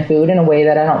understand food in a way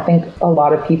that I don't think a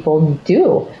lot of people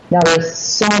do. Now, there's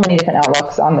so many different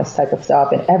outlooks on this type of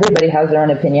stuff, and everybody has their own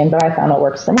opinion, but I found what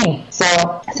works for me. So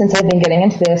since I've been getting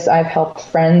into this, I've helped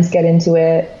friends get into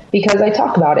it because I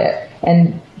talk about it,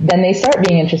 and then they start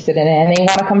being interested in it, and they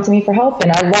want to come to me for help,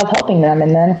 and I love helping them.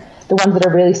 And then the ones that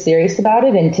are really serious about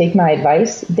it and take my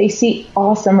advice, they see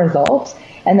awesome results.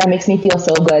 And that makes me feel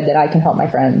so good that I can help my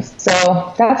friends. So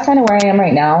that's kind of where I am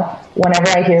right now. Whenever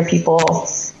I hear people,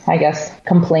 I guess,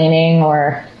 complaining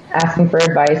or asking for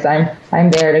advice,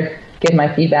 I'm there to give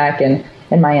my feedback and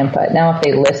my input. Now, if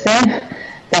they listen,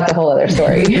 that's a whole other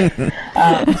story.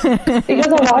 Because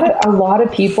a lot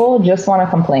of people just want to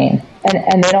complain.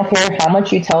 And they don't care how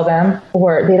much you tell them,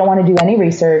 or they don't want to do any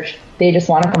research. They just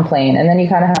want to complain. And then you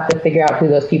kind of have to figure out who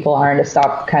those people are and to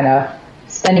stop kind of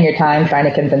spending your time trying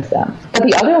to convince them. But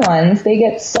the other ones, they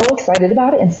get so excited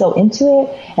about it and so into it.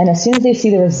 And as soon as they see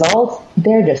the results,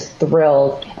 they're just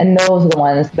thrilled. And those are the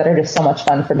ones that are just so much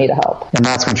fun for me to help. And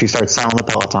that's when she starts selling the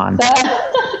Peloton.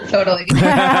 Totally.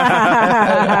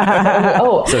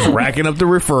 Just racking up the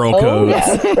referral codes.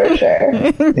 Yes, for sure.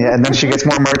 Yeah, and then she gets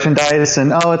more merchandise,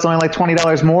 and it's only like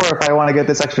 $20 more if I want to get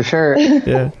this extra shirt.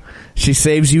 Yeah. She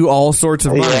saves you all sorts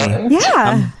of money.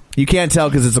 Yeah. You can't tell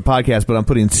because it's a podcast, but I'm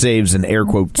putting saves in air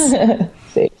quotes.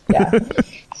 Saves, yeah.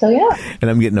 So yeah.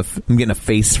 And I'm getting a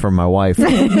face from my wife.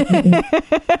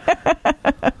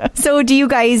 So do you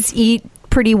guys eat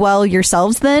pretty well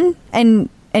yourselves then? And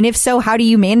if so, how do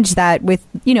you manage that with,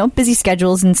 busy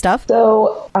schedules and stuff?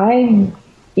 So I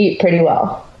eat pretty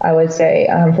well. I would say,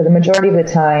 for the majority of the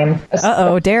time.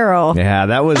 Daryl. Yeah,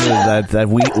 that was that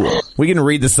we can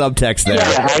read the subtext there.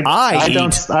 Yeah,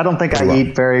 I don't think I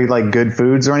eat very good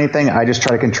foods or anything. I just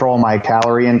try to control my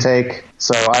calorie intake.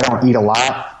 So I don't eat a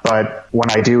lot, but when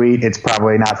I do eat, it's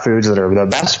probably not foods that are the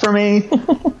best for me.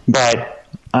 But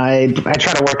I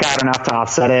try to work out enough to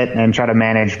offset it and try to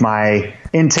manage my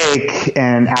intake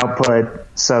and output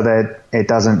so that it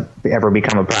doesn't ever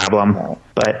become a problem.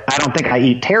 But I don't think I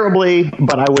eat terribly,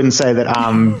 but I wouldn't say that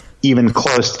I'm even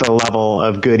close to the level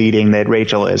of good eating that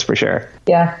Rachel is, for sure.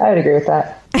 Yeah, I would agree with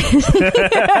that.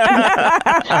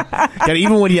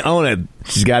 Even when you own it,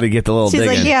 she's got to get the little She's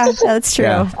digging. like, yeah, that's true.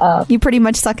 Yeah. You pretty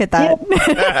much suck at that.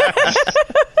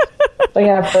 But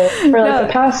yeah, for the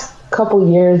past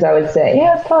couple years, I would say,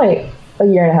 it's probably a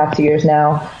year and a half, 2 years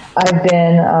now, I've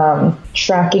been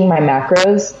tracking my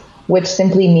macros, which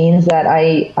simply means that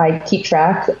I keep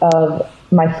track of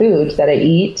my foods that I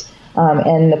eat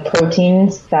and the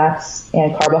proteins, fats,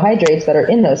 and carbohydrates that are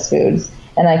in those foods.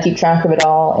 And I keep track of it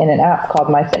all in an app called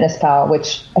MyFitnessPal,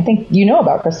 which I think you know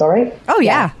about, Crystal, right? Oh,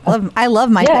 yeah. I love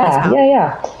MyFitnessPal.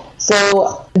 Yeah.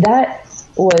 So that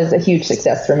was a huge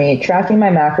success for me. Tracking my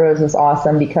macros is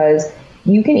awesome because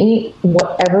you can eat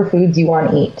whatever foods you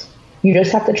want to eat. You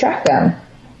just have to track them.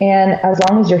 And as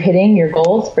long as you're hitting your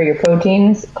goals for your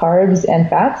proteins, carbs, and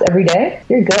fats every day,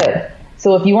 you're good.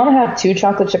 So if you want to have 2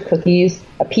 chocolate chip cookies,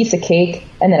 a piece of cake,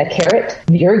 and then a carrot,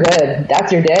 you're good.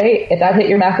 That's your day. If that hit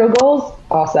your macro goals,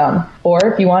 awesome. Or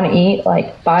if you want to eat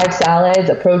 5 salads,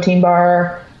 a protein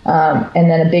bar, and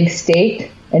then a big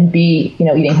steak, and be,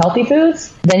 eating healthy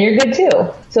foods, then you're good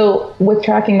too. So with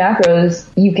tracking macros,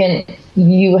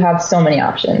 you have so many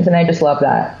options, and I just love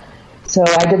that. So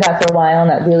I did that for a while,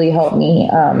 and that really helped me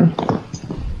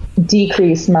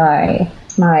decrease my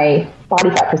body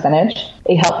fat percentage.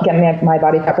 It helped get my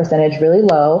body fat percentage really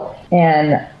low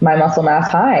and my muscle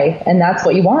mass high, and that's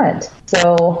what you want.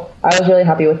 So I was really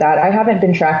happy with that. I haven't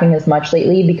been tracking as much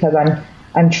lately because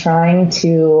I'm trying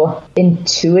to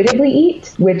intuitively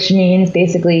eat, which means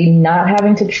basically not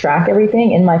having to track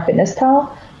everything in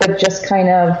MyFitnessPal, but just kind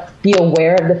of be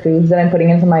aware of the foods that I'm putting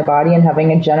into my body and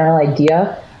having a general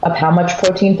idea of how much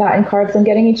protein, fat, and carbs I'm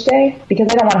getting each day, because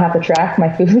I don't want to have to track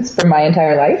my foods for my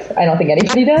entire life. I don't think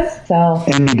anybody does. So,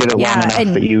 and you did it long enough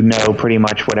that you know pretty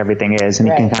much what everything is, and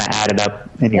you can kind of add it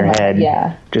up in your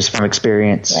head just from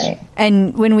experience. Right.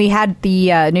 And when we had the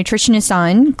nutritionist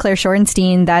on, Claire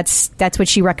Shorenstein, that's what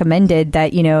she recommended,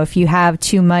 that, if you have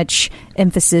too much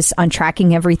emphasis on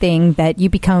tracking everything, that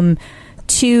you become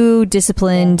too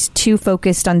disciplined, too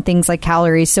focused on things like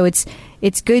calories. So it's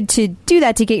good to do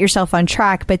that to get yourself on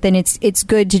track, but then it's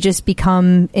good to just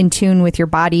become in tune with your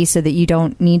body so that you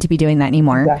don't need to be doing that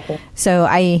anymore. Exactly. So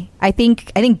I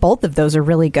think both of those are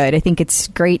really good. I think it's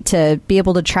great to be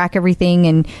able to track everything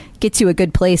and get to a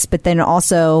good place, but then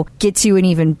also get to an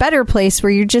even better place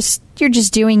where you're just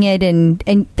doing it,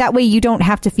 and that way you don't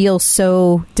have to feel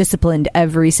so disciplined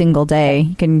every single day.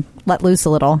 You can let loose a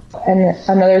little. And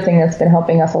another thing that's been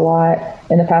helping us a lot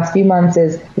in the past few months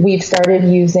is we've started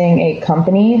using a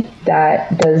company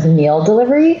that does meal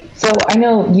delivery. So I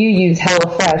know you use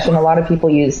HelloFresh, and a lot of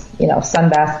people use,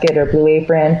 Sunbasket or Blue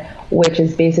Apron, which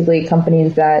is basically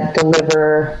companies that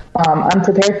deliver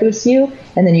unprepared foods to you,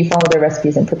 and then you follow their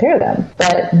recipes and prepare them.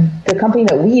 But the company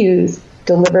that we use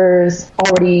delivers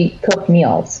already cooked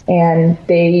meals, and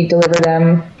they deliver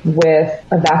them with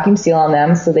a vacuum seal on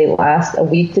them, so they last a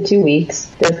week to 2 weeks.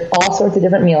 There's all sorts of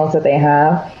different meals that they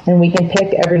have, and we can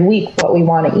pick every week what we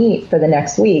want to eat for the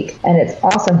next week. And it's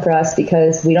awesome for us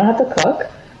because we don't have to cook,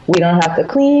 we don't have to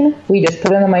clean, we just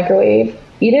put it in the microwave,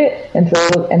 eat it, and throw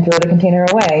the container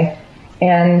away.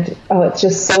 And it's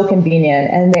just so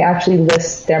convenient, and they actually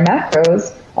list their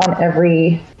macros on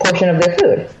every portion of their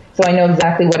food. So I know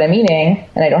exactly what I'm eating,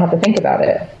 and I don't have to think about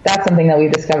it. That's something that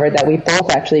we've discovered that we both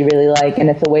actually really like, and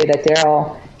it's a way that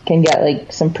Darryl can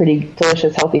get some pretty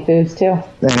delicious, healthy foods too.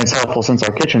 And it's helpful since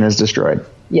our kitchen is destroyed.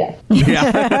 Yeah.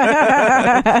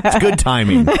 It's good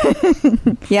timing.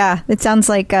 Yeah, it sounds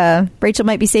like Rachel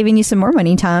might be saving you some more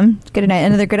money, Tom.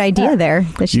 Another good idea there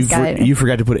that she's got. You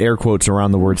forgot to put air quotes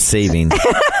around the word saving.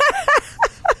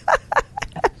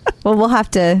 Well, we'll have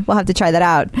to try that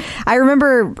out. I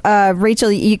remember,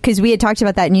 Rachel, because we had talked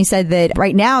about that, and you said that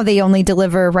right now they only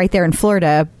deliver right there in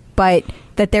Florida, but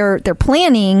that they're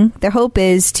planning, their hope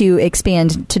is to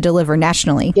expand to deliver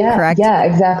nationally, correct? Yeah,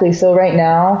 exactly. So right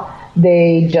now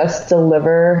they just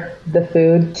deliver the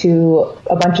food to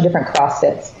a bunch of different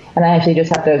CrossFits, and I actually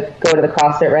just have to go to the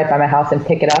CrossFit right by my house and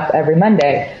pick it up every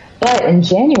Monday. But in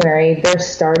January, they're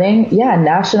starting,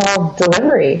 national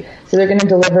delivery. So they're going to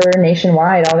deliver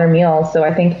nationwide all their meals. So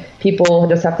I think people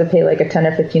just have to pay like a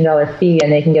 $10 or $15 fee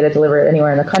and they can get it delivered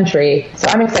anywhere in the country. So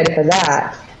I'm excited for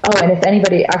that. Oh, and if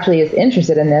anybody actually is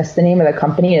interested in this, the name of the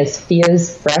company is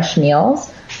Fia's Fresh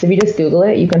Meals. So if you just Google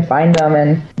it, you can find them,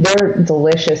 and they're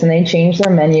delicious, and they change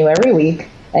their menu every week.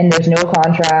 And there's no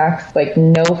contracts, like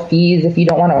no fees if you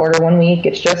don't want to order one week.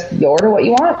 It's just you order what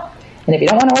you want. And if you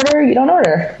don't want to order, you don't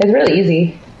order. It's really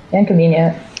easy and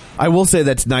convenient. I will say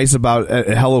that's nice about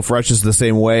HelloFresh is the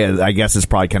same way. I guess it's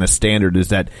probably kind of standard, is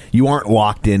that you aren't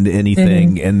locked into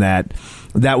anything, and that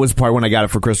was part when I got it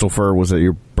for Crystal for, was it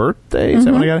your birthday? Is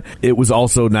that when I got it? It was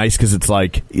also nice because it's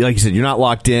like you said, you're not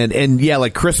locked in. And yeah,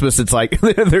 like Christmas, it's like,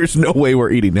 there's no way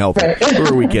we're eating healthy. Right. Who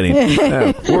are we kidding?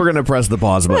 We're going to press the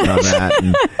pause button on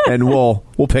that, and we'll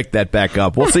pick that back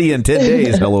up. We'll see you in 10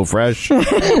 days, HelloFresh.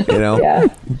 Yeah.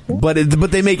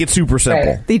 But they make it super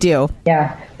simple. Right. They do.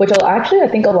 Yeah. Which I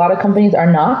think a lot of companies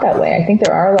are not that way. I think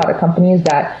there are a lot of companies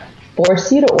that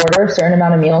force you to order a certain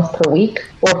amount of meals per week,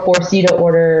 or force you to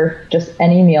order just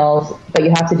any meals, but you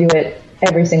have to do it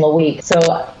every single week. So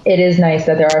it is nice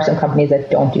that there are some companies that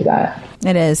don't do that.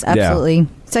 It is, absolutely. Yeah.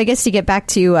 So I guess to get back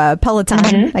to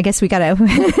Peloton, I guess we got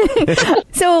to...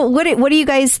 So what do you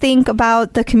guys think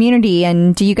about the community?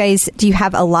 And do you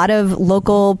have a lot of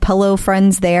local Pelo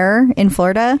friends there in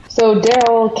Florida? So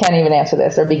Darryl can't even answer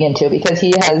this or begin to, because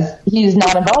he's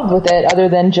not involved with it other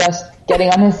than just getting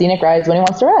on his scenic rides when he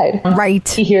wants to ride. Right.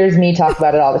 He hears me talk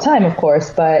about it all the time, of course,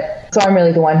 but so I'm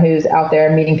really the one who's out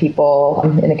there meeting people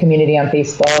in the community on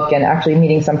Facebook and actually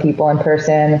meeting some people in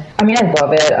person. I mean, I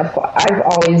love it. I've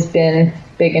always been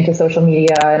big into social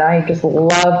media, and I just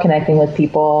love connecting with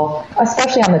people,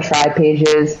 especially on the tribe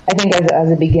pages. I think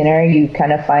as a beginner, you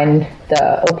kind of find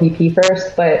the OPP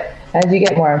first, but as you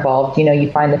get more involved,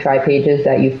 you find the tribe pages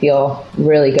that you feel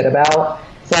really good about.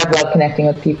 So I've loved connecting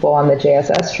with people on the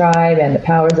JSS tribe and the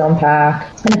Power Zone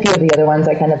Pack, and a few of the other ones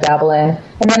I kind of dabble in.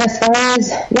 And then as far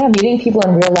as, meeting people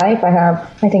in real life,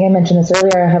 I think I mentioned this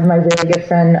earlier, I have my really good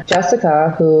friend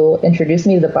Jessica, who introduced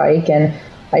me to the bike, and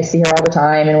I see her all the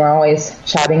time, and we're always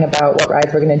chatting about what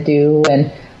rides we're going to do and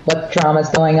what drama's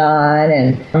going on.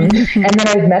 And then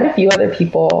I've met a few other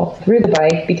people through the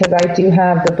bike, because I do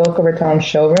have the Boca Raton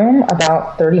showroom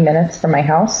about 30 minutes from my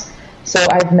house. So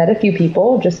I've met a few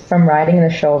people just from riding in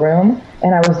the showroom,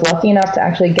 and I was lucky enough to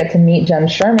actually get to meet Jen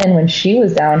Sherman when she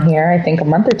was down here, I think a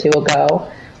month or two ago,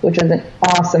 which was an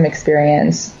awesome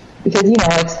experience, because,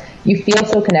 you feel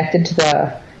so connected to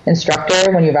the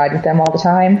instructor when you ride with them all the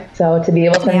time. So to be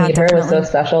able to meet her was so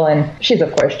special, and she's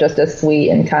of course just as sweet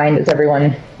and kind as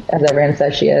everyone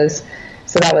says she is.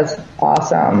 So that was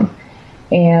awesome.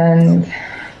 And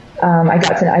I've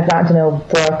gotten to know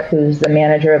Brooke, who's the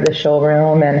manager of the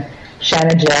showroom, and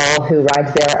Shanna Jill, who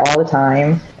rides there all the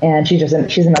time, and she's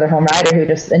another home rider who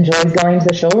just enjoys going to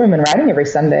the showroom and riding every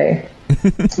Sunday.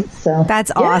 So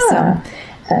that's awesome.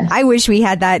 I wish we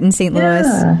had that in St. Louis.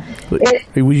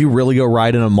 Would you really go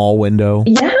ride in a mall window?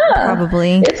 Yeah,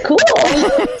 probably. It's cool.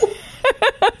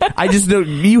 I just know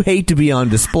you hate to be on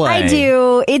display. I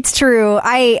do. It's true.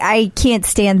 I can't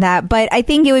stand that. But I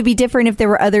think it would be different if there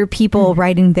were other people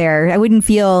riding there. I wouldn't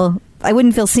feel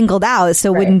singled out,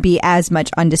 so it wouldn't be as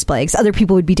much on display, because other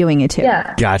people would be doing it too.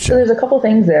 Yeah. Gotcha. So there's a couple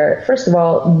things there. First of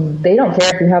all, they don't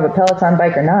care if you have a Peloton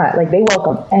bike or not. Like, they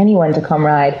welcome anyone to come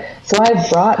ride. So I've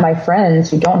brought my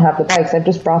friends who don't have the bikes, I've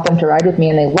just brought them to ride with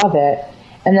me, and they love it.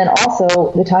 And then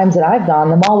also, the times that I've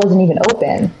gone, the mall wasn't even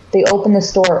open. They opened the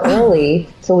store early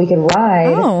so we could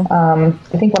ride.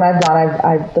 I think when I've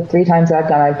gone, the 3 times that I've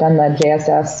gone, I've done the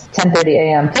JSS 10:30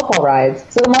 a.m. football rides.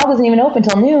 So the mall doesn't even open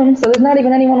till noon, so there's not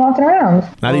even anyone walking around.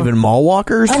 Not even mall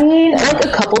walkers? I mean, like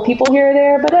a couple people here or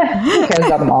there, but who cares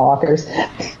about the mall walkers?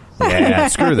 Yeah,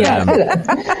 screw them.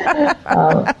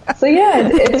 So yeah,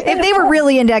 if they were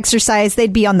really into exercise,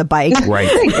 they'd be on the bike. Right.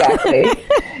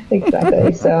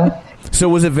 Exactly. So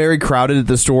was it very crowded at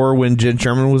the store when Jen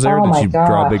Sherman was there? Oh, Did my she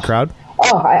draw a big crowd?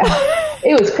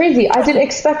 It was crazy. I didn't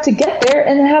expect to get there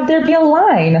and have there be a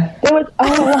line. There was a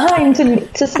line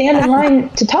to stand in line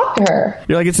to talk to her.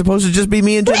 You're like, it's supposed to just be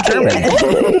me and Jen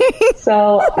Sherman.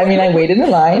 So, I mean, I waited in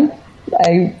line.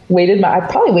 I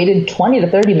probably waited 20 to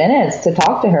 30 minutes to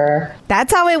talk to her.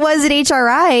 That's how it was at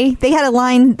HRI. They had a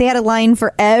line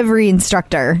for every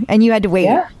instructor, and you had to wait.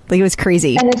 Yeah. Like, it was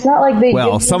crazy. And it's not like they...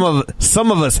 Well, some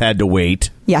of us had to wait.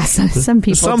 Yes, some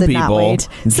people did not wait.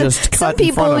 Just some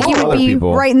people, you would be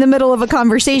right in the middle of a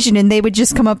conversation, and they would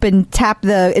just come up and tap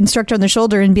the instructor on the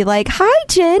shoulder and be like, "Hi,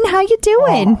 Jen, how you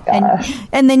doing?"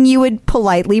 And then you would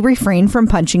politely refrain from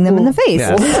punching them in the face.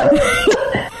 Yes.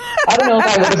 I don't know if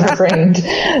I would have refrained.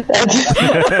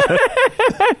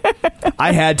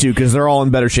 I had to because they're all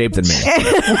in better shape than me.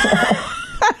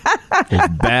 It's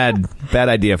bad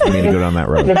idea for me to go down that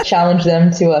road. Would have challenged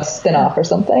them to a spin-off or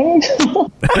something.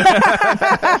 But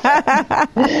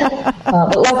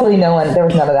luckily there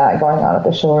was none of that going on at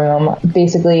the showroom.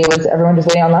 Basically, it was everyone just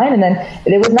waiting online, and then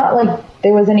it was not like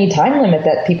there was any time limit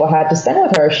that people had to spend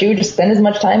with her. She would just spend as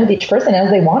much time with each person as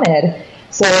they wanted.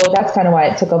 So that's kind of why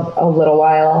it took a little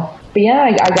while. But yeah,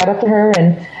 I got up to her,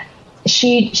 and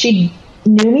she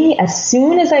knew me as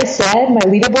soon as I said my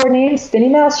leaderboard name, Spinny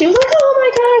Mouse. She was like, "Oh my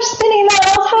gosh, Spinny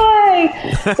Mouse,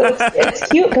 hi!" So it's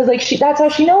cute because that's how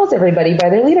she knows everybody, by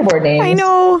their leaderboard names. I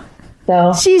know.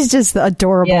 So she's just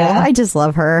adorable. Yeah. I just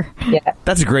love her. Yeah,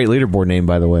 that's a great leaderboard name,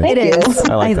 by the way. Thank you. Is.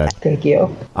 I like that. Thank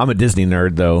you. I'm a Disney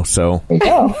nerd, though, so there you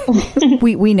go.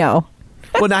 we know.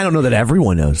 Well, I don't know that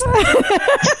everyone knows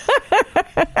that.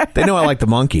 They know I like the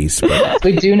monkeys. But.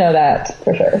 We do know that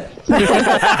for sure.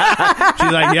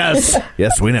 She's like, yes,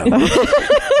 we know.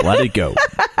 Let it go.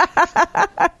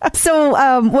 So,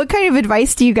 what kind of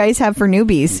advice do you guys have for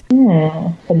newbies?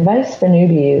 Advice for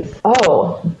newbies.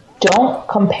 Oh, don't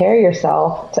compare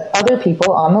yourself to other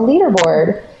people on the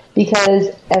leaderboard because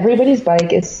everybody's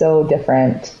bike is so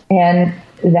different. And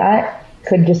that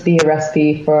could just be a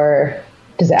recipe for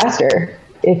disaster.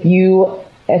 If you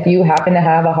happen to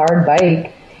have a hard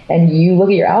bike and you look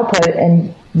at your output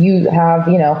and you have,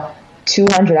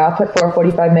 200 output for a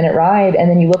 45-minute ride, and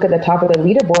then you look at the top of the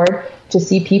leaderboard to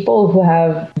see people who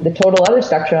have the total other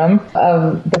spectrum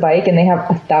of the bike and they have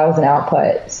 1,000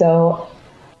 output. So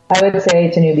I would say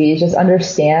to newbies, just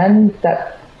understand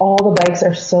that all the bikes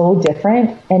are so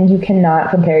different and you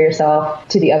cannot compare yourself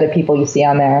to the other people you see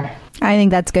on there. I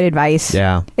think that's good advice.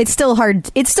 Yeah. It's still hard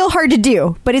to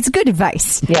do, but it's good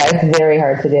advice. Yeah, it's very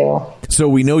hard to do. So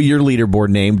we know your leaderboard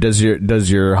name. Does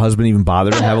your husband even bother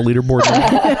to have a leaderboard name?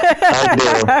 I do.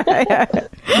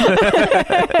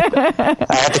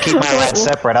 I have to keep my rides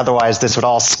separate, otherwise this would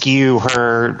all skew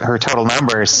her total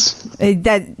numbers.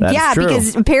 That's true.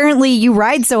 Because apparently you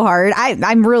ride so hard.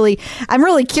 I'm really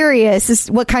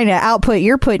curious what kind of output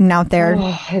you're putting out there.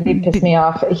 They piss me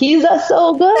off. He's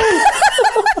so good.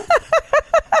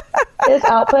 His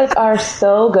outputs are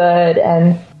so good,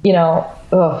 and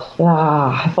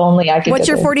if only I could. What's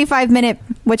your 45-minute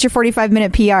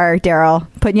PR, Darryl?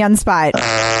 Putting you on the spot.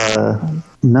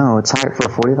 No, it's higher for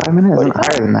 45 minutes. It's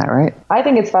higher than that, right? I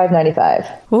think it's 595.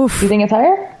 Oof. You think it's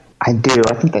higher? I do.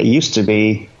 I think that used to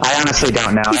be. I honestly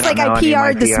don't know. He's like, I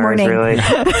PR'd this morning. Really.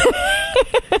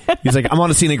 He's like, I'm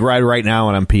on a scenic ride right now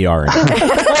and I'm PRing. You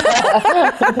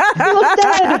look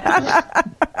dead.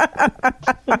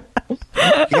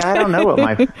 Yeah, I don't know what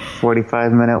my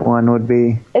 45-minute one would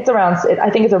be. I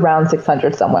think it's around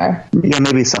 600 somewhere. Yeah,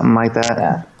 maybe something like that.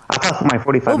 Yeah. I thought my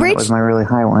 45-minute was my really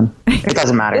high one. It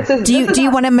doesn't matter. Do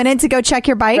you want a minute to go check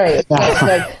your bike? Right.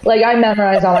 Yeah. Like I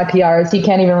memorize all my PRs. He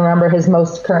can't even remember his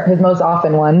most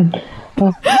often one.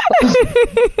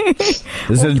 This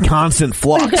is in constant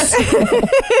flux.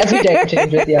 Every day it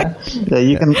changes, yeah. Yeah,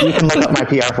 you can look up my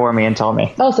PR for me and tell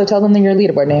me. Oh, so tell them your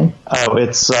leaderboard name. Oh,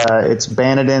 it's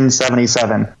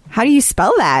Banedin77. How do you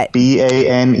spell that?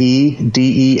 BANEDEN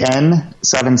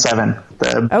 77.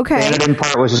 The Banedin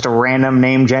part was just a random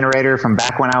name generator from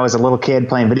back when I was a little kid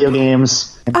playing video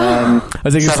games. And then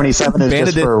 77 is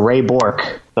just for Ray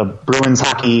Bork, the Bruins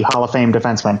Hockey Hall of Fame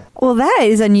defenseman. Well, that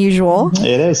is unusual.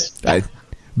 It is.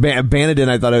 Banedin,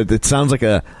 I thought it sounds like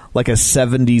a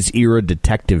 70s era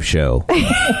detective show.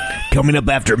 Coming up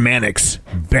after Mannix,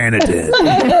 Banedin.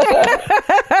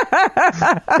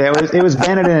 Yeah, it was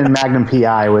Banedin and Magnum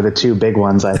PI were the two big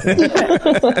ones, I think.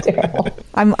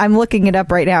 I'm looking it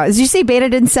up right now. Did you say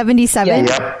Banedin 77? Yeah,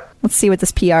 yep. Let's see what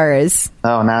this PR is.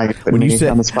 Oh, now you're putting me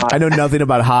on the spot. I know nothing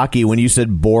about hockey. When you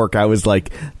said Bork, I was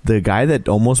like, the guy that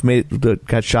almost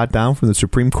got shot down from the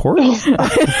Supreme Court?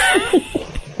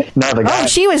 No, the guy. Oh,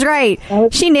 she was right.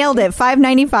 She nailed it.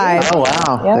 595. Oh,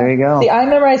 wow. Yeah. There you go. See, I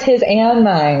memorized his and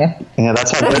mine. Yeah,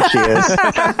 that's how good she is.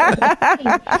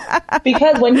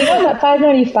 Because when he was at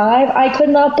 595, I could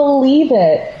not believe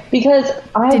it. Because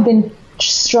I've been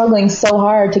struggling so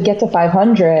hard to get to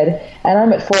 500, and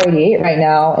I'm at 488 right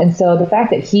now. And so the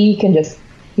fact that he can just,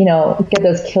 get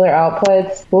those killer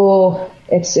outputs,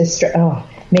 it's just,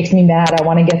 makes me mad. I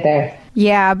want to get there.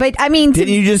 Yeah, but I mean...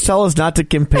 Didn't you just tell us not to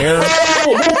compare?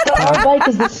 Our bike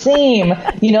is the same,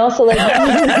 so like...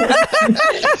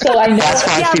 so I know... That's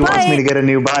why she wants me to get a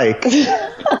new bike.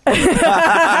 And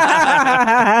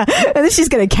then she's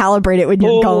going to calibrate it when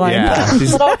you're going. Yeah.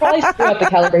 But I'll probably screw up the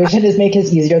calibration, just make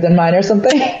his easier than mine or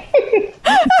something.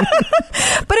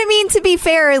 But I mean, to be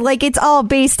fair, like it's all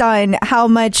based on how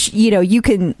much, you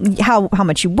can, how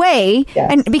much you weigh.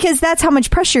 Yes. And because that's how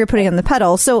much pressure you're putting on the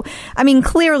pedal. So, I mean,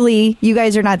 clearly you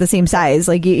guys are not the same size.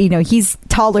 Like, he's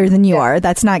taller than you are.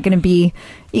 That's not going to be,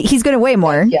 he's going to weigh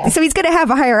more. Yeah. So he's going to have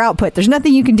a higher output. There's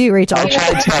nothing you can do, Rachel. I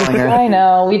tried telling her. I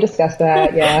know. We discussed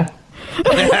that. Yeah. I'm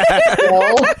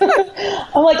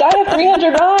like, I have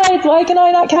 300 rides. Why can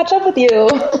I not catch up with you?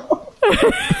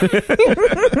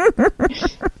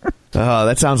 Oh,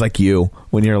 that sounds like you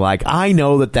when you're like, I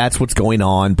know that's what's going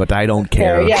on, but I don't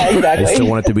care. Yeah, exactly. I still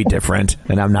want it to be different,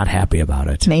 and I'm not happy about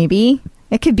it. Maybe.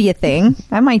 It could be a thing.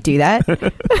 I might do that.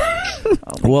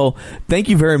 Well, thank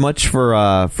you very much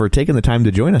for taking the time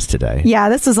to join us today. Yeah,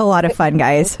 this was a lot of fun,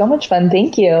 guys. So much fun.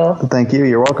 Thank you. Thank you.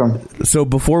 You're welcome. So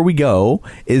before we go,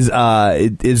 is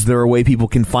there a way people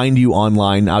can find you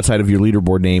online outside of your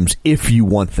leaderboard names if you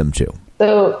want them to?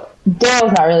 So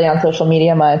Daryl's not really on social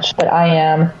media much, but I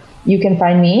am. You can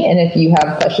find me, and if you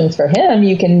have questions for him,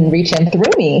 you can reach him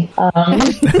through me. But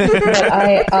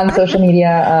I, on social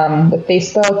media, with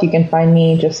Facebook, you can find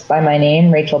me just by my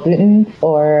name, Rachel Boutin,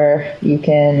 or you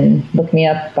can look me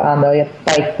up on the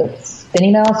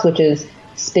Spinny Mouse, which is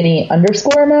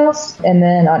Spinny_mouse. And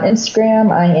then on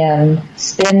Instagram, I am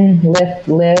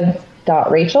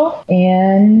spinliftlive.rachel.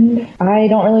 And I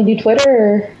don't really do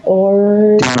Twitter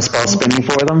or... Do you want to spell spinning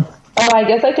for them? Oh, I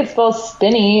guess I could spell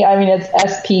Spinny. I mean, it's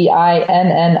SPINNIE,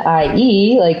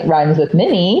 like rhymes with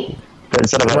mini. But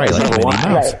instead of Right, like a Minnie Y.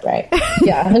 Mouse. Right.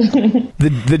 Yeah.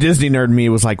 The Disney nerd in me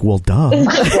was like, well, duh.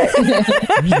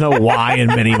 There's no Y in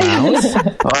Minnie Mouse.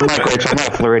 Well, I'm like Rachel, I'm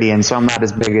not Floridian, so I'm not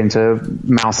as big into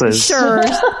mouses. Sure.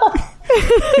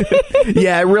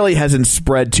 Yeah, it really hasn't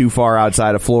spread too far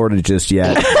outside of Florida just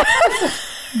yet.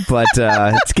 But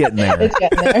it's getting there. It's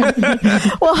getting there.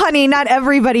 Well, honey, not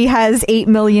everybody has 8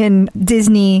 million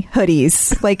Disney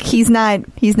hoodies. Like he's not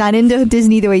into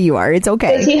Disney the way you are. It's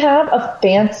okay. Does he have a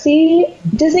fancy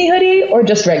Disney hoodie or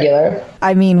just regular?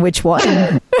 I mean, which one?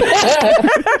 What's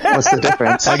the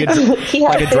difference? Like He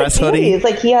has a dress fancy hoodie? hoodies.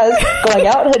 Like he has going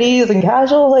out hoodies and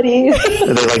casual hoodies.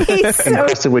 Are they like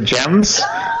encrusted with gems?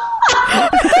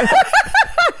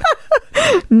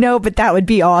 No, but that would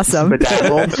be awesome.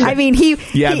 Bedazzled? I mean, he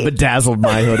Bedazzled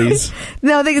my hoodies.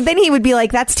 No, then he would be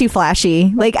like, that's too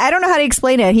flashy. Like, I don't know how to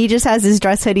explain it. He just has his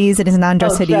dress hoodies and his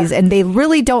non-dress hoodies, and they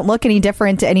really don't look any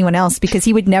different to anyone else because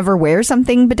he would never wear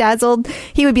something bedazzled.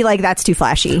 He would be like, that's too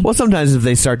flashy. Well, sometimes if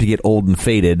they start to get old and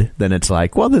faded, then it's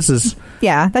like, well, this is...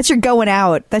 Yeah, that's your going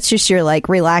out. That's just your, like,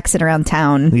 relaxing around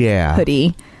town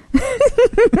hoodie.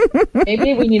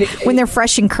 Maybe we need to... When they're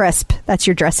fresh and crisp, that's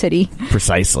your dress hoodie.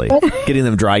 Precisely. Getting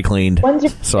them dry cleaned. When's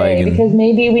your So I birthday? can... Because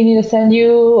maybe we need to send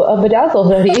you a bedazzled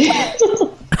hoodie. Or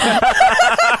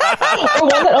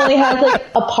one that only has like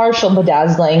a partial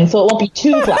bedazzling, so it won't be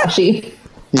too flashy.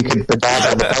 You could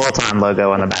bedazzle the Peloton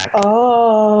logo on the back.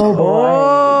 Oh boy.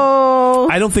 Oh.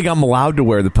 I don't think I'm allowed to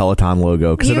wear the Peloton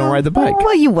logo because I don't ride the bike.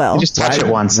 Well, you will. Just touch it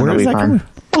once and Where it'll is be that fine.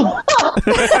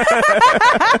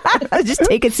 Just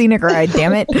take a scenic ride,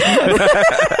 damn it.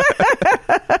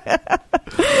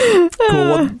 Cool.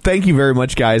 Well, thank you very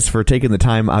much, guys, for taking the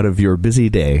time out of your busy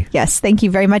day. Yes, thank you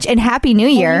very much. And Happy New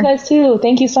Year. You guys too.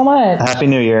 Thank you so much. Happy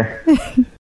New Year.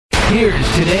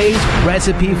 Here's today's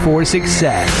recipe for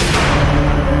success.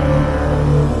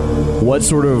 What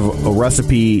sort of a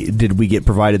recipe did we get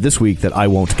provided this week that I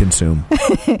won't consume?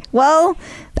 Well,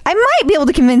 I might be able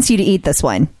to convince you to eat this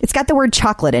one. It's got the word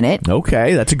chocolate in it.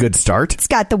 Okay, that's a good start. It's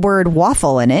got the word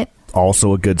waffle in it.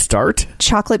 Also a good start.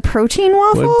 Chocolate protein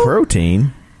waffle? With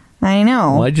protein. I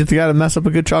know. Why'd you got to mess up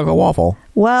a good chocolate waffle?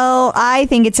 Well, I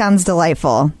think it sounds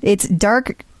delightful. It's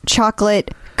dark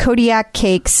chocolate Kodiak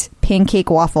Cakes pancake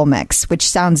waffle mix, which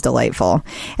sounds delightful.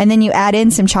 And then you add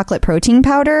in some chocolate protein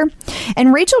powder.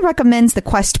 And Rachel recommends the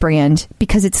Quest brand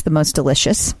because it's the most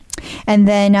delicious. And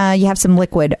then you have some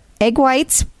liquid egg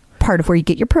whites, part of where you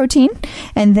get your protein.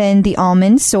 And then the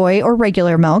almond, soy, or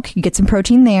regular milk. You get some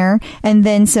protein there. And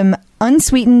then some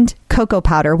unsweetened cocoa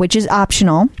powder, which is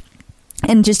optional.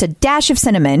 And just a dash of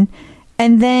cinnamon.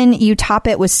 And then you top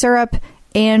it with syrup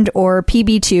and or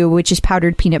PB2, which is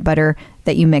powdered peanut butter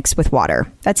that you mix with water.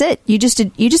 That's it. You just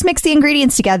mix the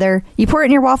ingredients together. You pour it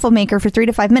in your waffle maker for 3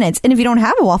 to 5 minutes. And if you don't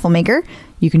have a waffle maker,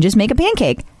 you can just make a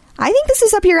pancake. I think this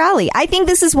is up your alley. I think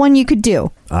this is one you could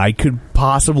do. I could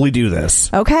possibly do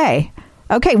this. Okay,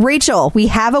 Rachel, we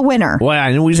have a winner. Well,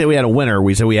 I know we say we had a winner.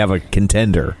 We said we have a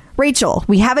contender. Rachel,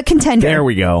 we have a contender. There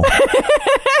we go.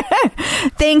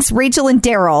 Thanks, Rachel and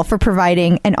Darryl, for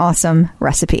providing an awesome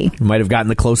recipe. Might have gotten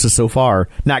the closest so far.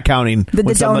 Not counting the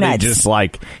when somebody donuts. just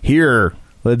like, here,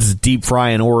 let's deep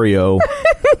fry an Oreo.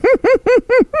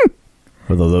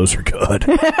 Although those are good.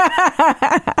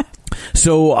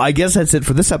 So I guess that's it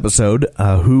for this episode.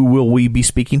 Who will we be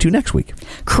speaking to next week?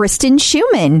 Kristen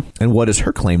Schumann. And what is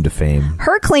her claim to fame?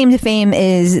 Her claim to fame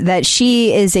is that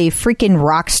she is a freaking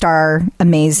rock star,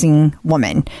 amazing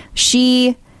woman.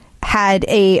 She had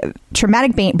a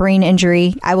traumatic brain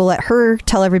injury. I will let her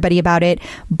tell everybody about it.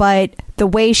 But the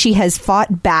way she has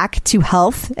fought back to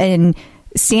health and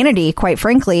sanity, quite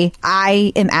frankly,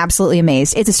 I am absolutely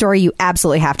amazed. It's a story you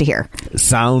absolutely have to hear.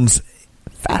 Sounds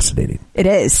fascinating. It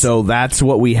is. So that's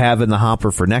what we have in the hopper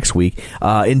for next week.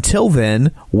 Until then,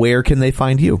 where can they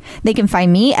find you? They can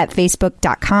find me at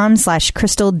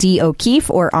facebook.com/Crystal D.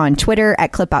 O'Keefe or on Twitter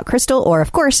at ClipOutCrystal or,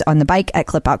 of course, on the bike at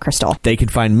ClipOutCrystal. They can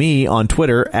find me on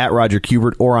Twitter at Roger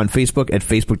Kubert or on Facebook at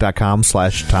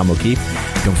Facebook.com/Tom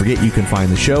O'Keefe. Don't forget, you can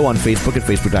find the show on Facebook at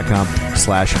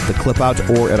Facebook.com/The Clipout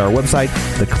or at our website,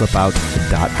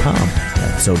 theclipout.com.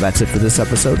 So that's it for this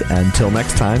episode. Until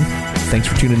next time, thanks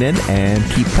for tuning in and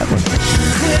keep pedaling.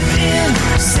 Clip in,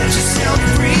 set yourself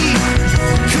free.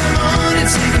 Come on and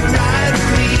take a ride with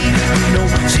me. You know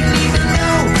what you need to